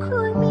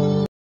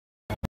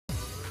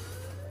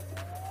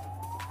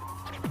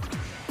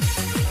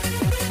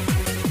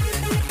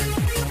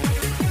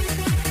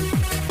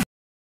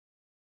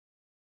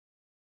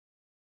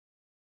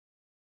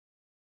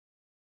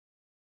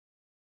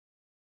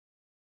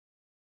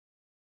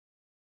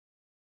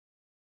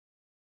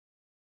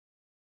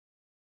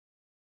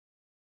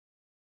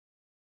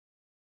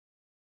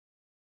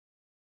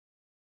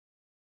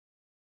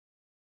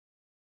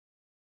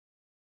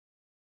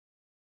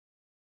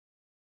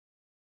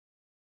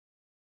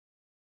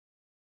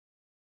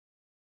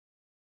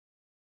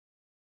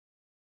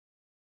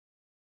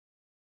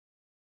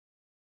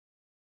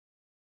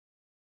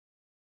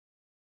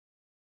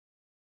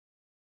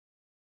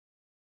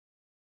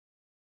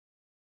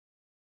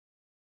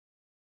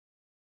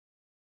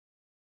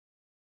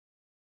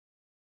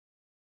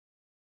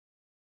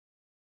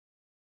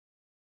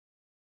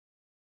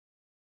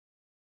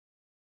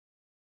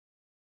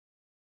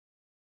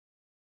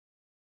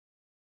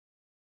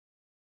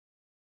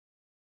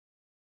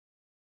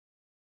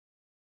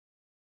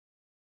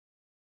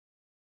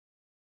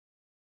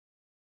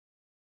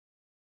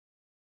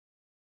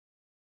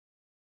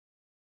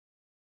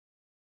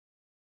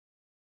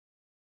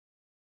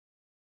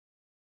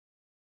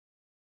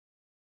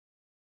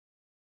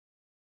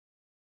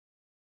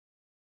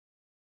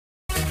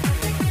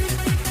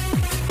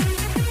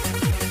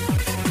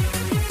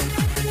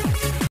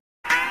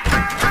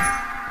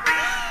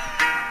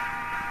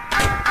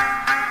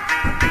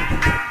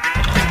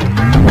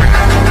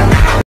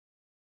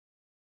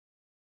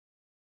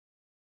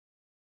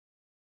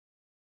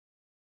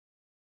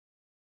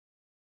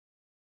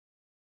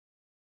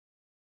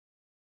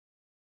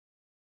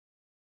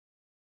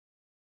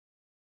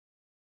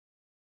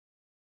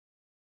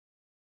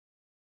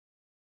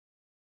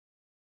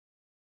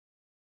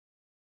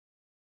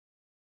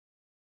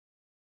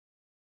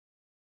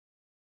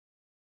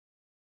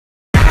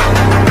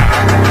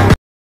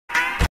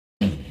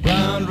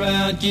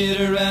 around,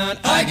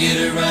 I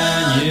get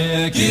around,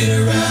 yeah, get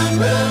around,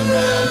 round,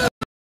 round.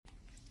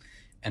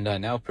 And I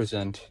now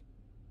present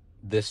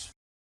this.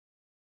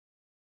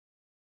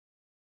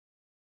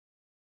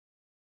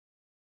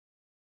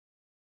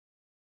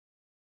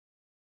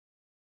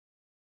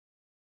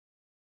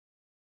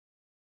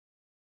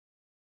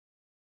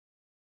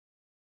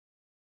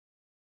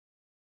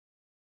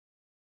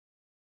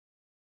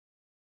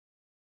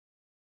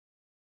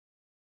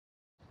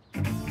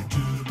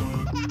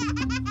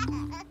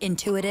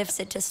 Intuitive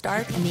sit to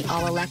start in the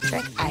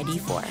all-electric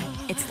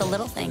ID4. It's the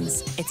little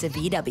things. It's a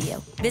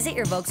VW. Visit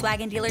your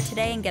Volkswagen dealer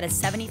today and get a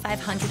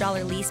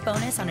 $7,500 lease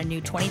bonus on a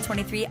new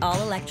 2023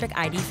 all-electric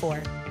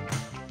ID4.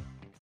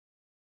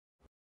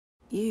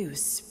 You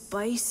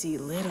spicy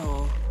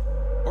little...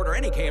 Order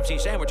any KFC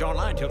sandwich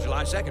online till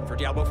July 2nd for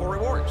Diablo 4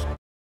 rewards.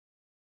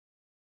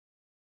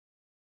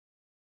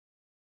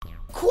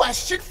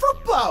 Question for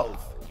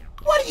both.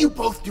 What do you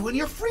both do in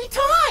your free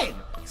time?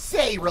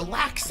 Say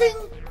relaxing,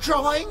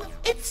 drawing,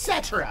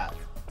 etc.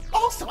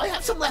 Also, I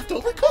have some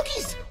leftover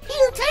cookies.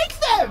 Here, take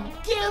them,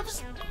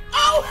 Gibbs.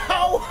 Oh,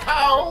 ho,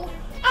 ho.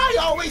 I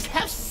always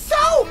have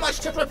so much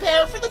to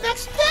prepare for the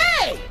next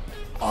day.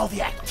 All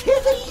the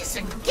activities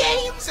and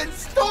games and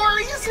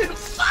stories and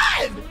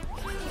fun.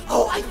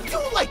 Oh, I do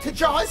like to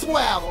draw as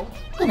well.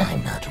 When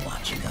I'm not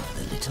watching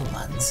over the little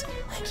ones,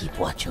 I keep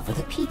watch over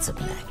the pizza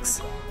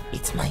blacks.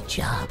 It's my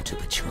job to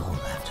patrol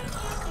after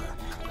all.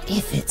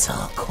 If it's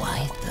all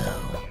quiet,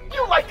 though.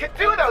 You like to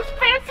do those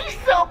fancy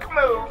silk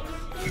moves.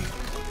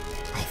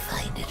 I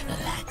find it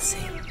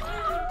relaxing.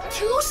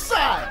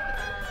 Tucson,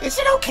 is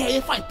it okay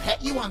if I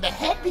pet you on the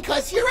head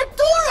because you're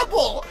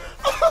adorable?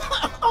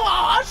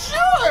 Aw,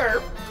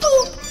 sure.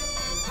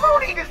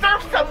 Moody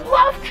deserves some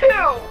love,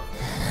 too.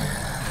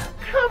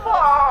 Come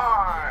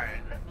on.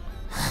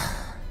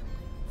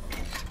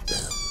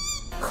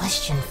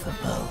 Question for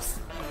both.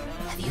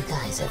 Have you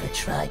guys ever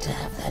tried to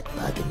have that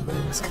bug in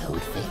Moon's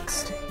code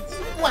fixed?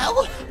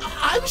 Well,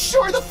 I'm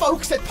sure the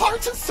folks at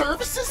Parts and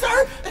Services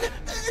are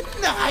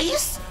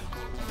nice,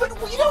 but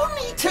we don't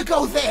need to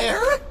go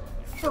there.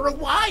 For a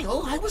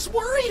while, I was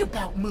worried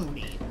about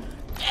Mooney.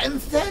 And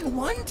then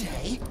one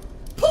day,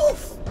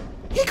 poof,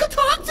 he could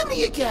talk to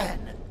me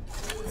again.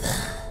 The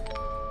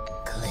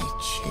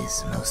glitch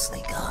is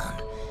mostly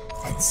gone,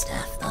 and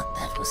staff thought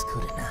that was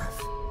good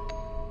enough.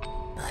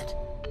 But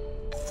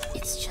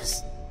it's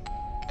just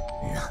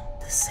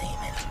not the same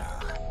anymore.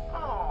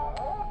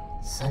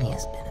 Sunny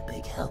has been a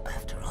big help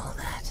after all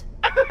that.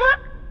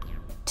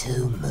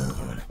 To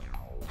Moon,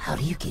 how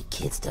do you get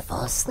kids to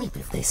fall asleep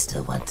if they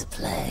still want to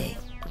play?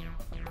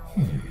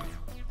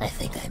 I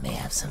think I may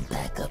have some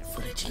backup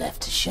footage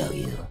left to show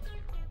you.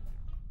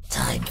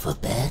 Time for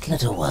bed,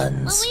 little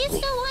ones. But we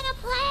still want to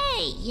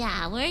play.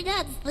 Yeah, we're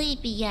not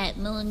sleepy yet,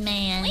 Moon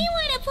Man. We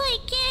want to play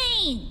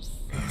games.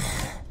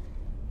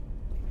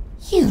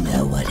 You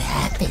know what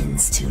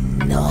happens to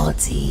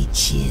naughty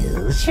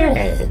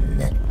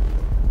children.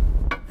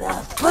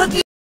 The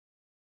boogie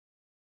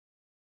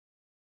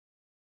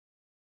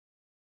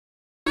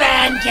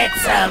man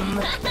gets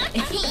them.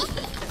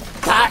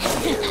 Got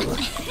to.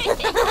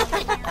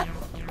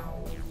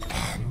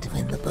 And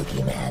when the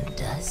boogeyman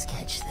does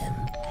catch them,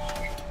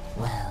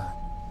 well,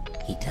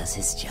 he does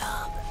his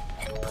job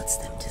and puts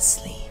them to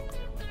sleep.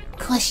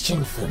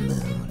 Question for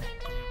Moon,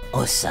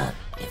 or Sun,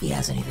 if he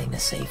has anything to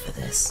say for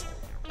this.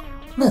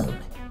 Moon,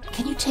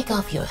 can you take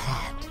off your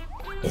hat?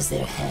 Is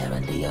there hair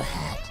under your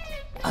hat?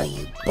 Are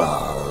you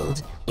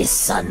bald? Is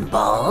Sun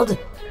bald?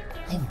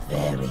 I'm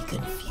very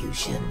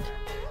confusion.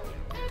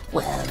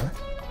 Well,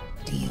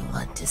 do you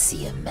want to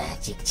see a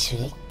magic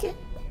trick?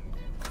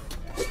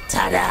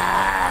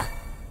 Ta-da!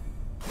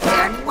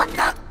 And what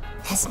the?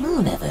 Has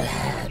Moon ever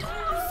had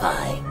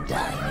fine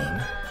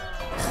dining?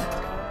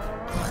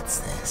 What's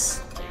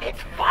this?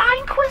 It's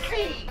fine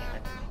cuisine.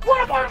 One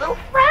of our little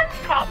friends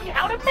taught me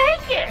how to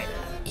make it.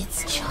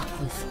 It's chopped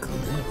with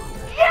glue.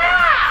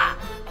 Yeah!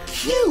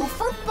 Q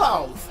for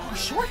both. Oh,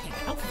 shorthand,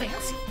 how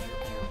fancy.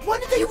 When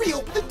did they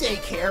reopen the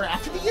daycare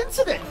after the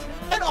incident?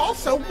 And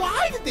also,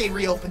 why did they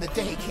reopen the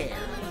daycare?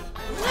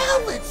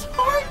 Well, it's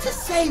hard to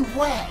say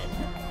when,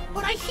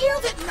 but I hear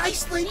that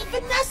nice lady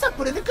Vanessa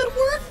put in a good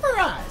word for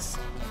us.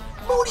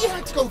 Moody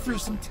had to go through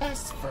some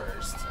tests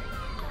first.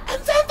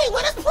 And then they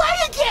let us play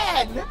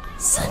again!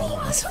 Sunny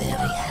was very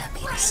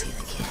happy to see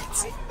the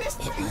kids.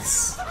 It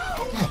was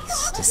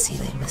nice to see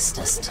they missed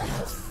us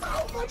too.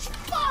 So much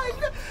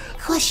fun!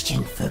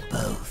 Question for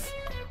both.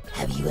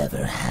 Have you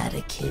ever had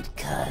a kid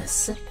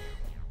cuss?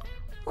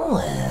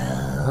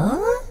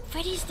 Well...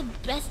 Freddy's the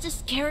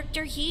bestest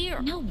character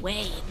here. No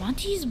way.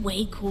 Monty's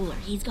way cooler.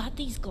 He's got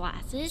these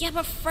glasses. Yeah,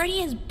 but Freddy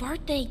has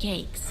birthday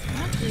cakes.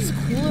 Monty's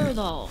cooler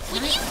though.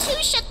 Would you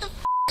two shut the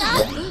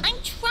up?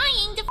 I'm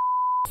trying to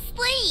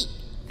sleep.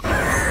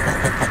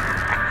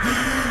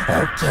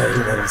 Okay,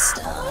 little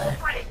star.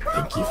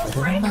 Thank you for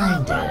the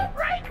reminder.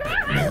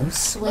 But no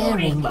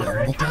swearing in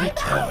the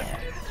daycare.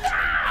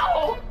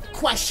 Ow!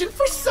 Question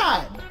for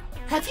Sun.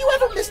 Have you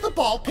ever missed the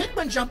ball pit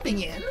when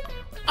jumping in?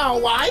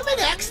 Oh, I'm an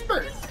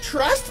expert.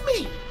 Trust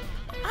me.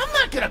 I'm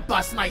not gonna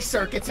bust my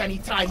circuits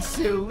anytime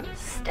soon.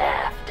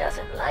 Staff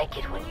doesn't like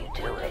it when you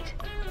do it.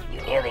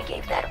 You nearly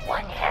gave that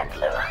one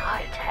handler a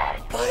heart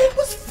attack. But it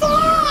was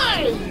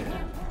fine!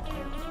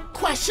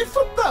 Question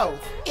for both,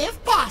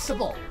 if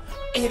possible.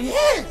 It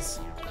is!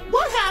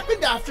 What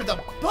happened after the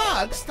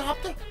bug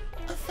stopped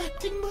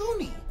affecting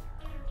Mooney?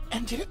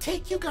 And did it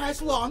take you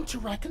guys long to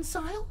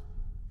reconcile?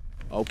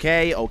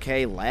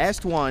 Okay,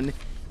 last one.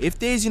 If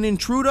there's an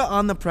intruder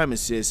on the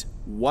premises,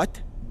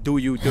 what do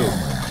you do?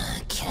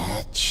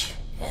 Catch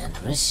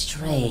and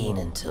restrain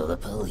until the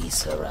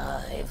police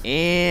arrive.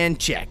 And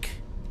check.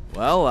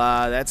 Well,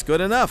 that's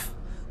good enough.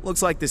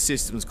 Looks like the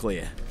system's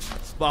clear.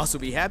 Boss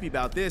will be happy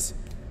about this.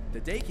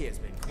 The daycare's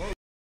been closed.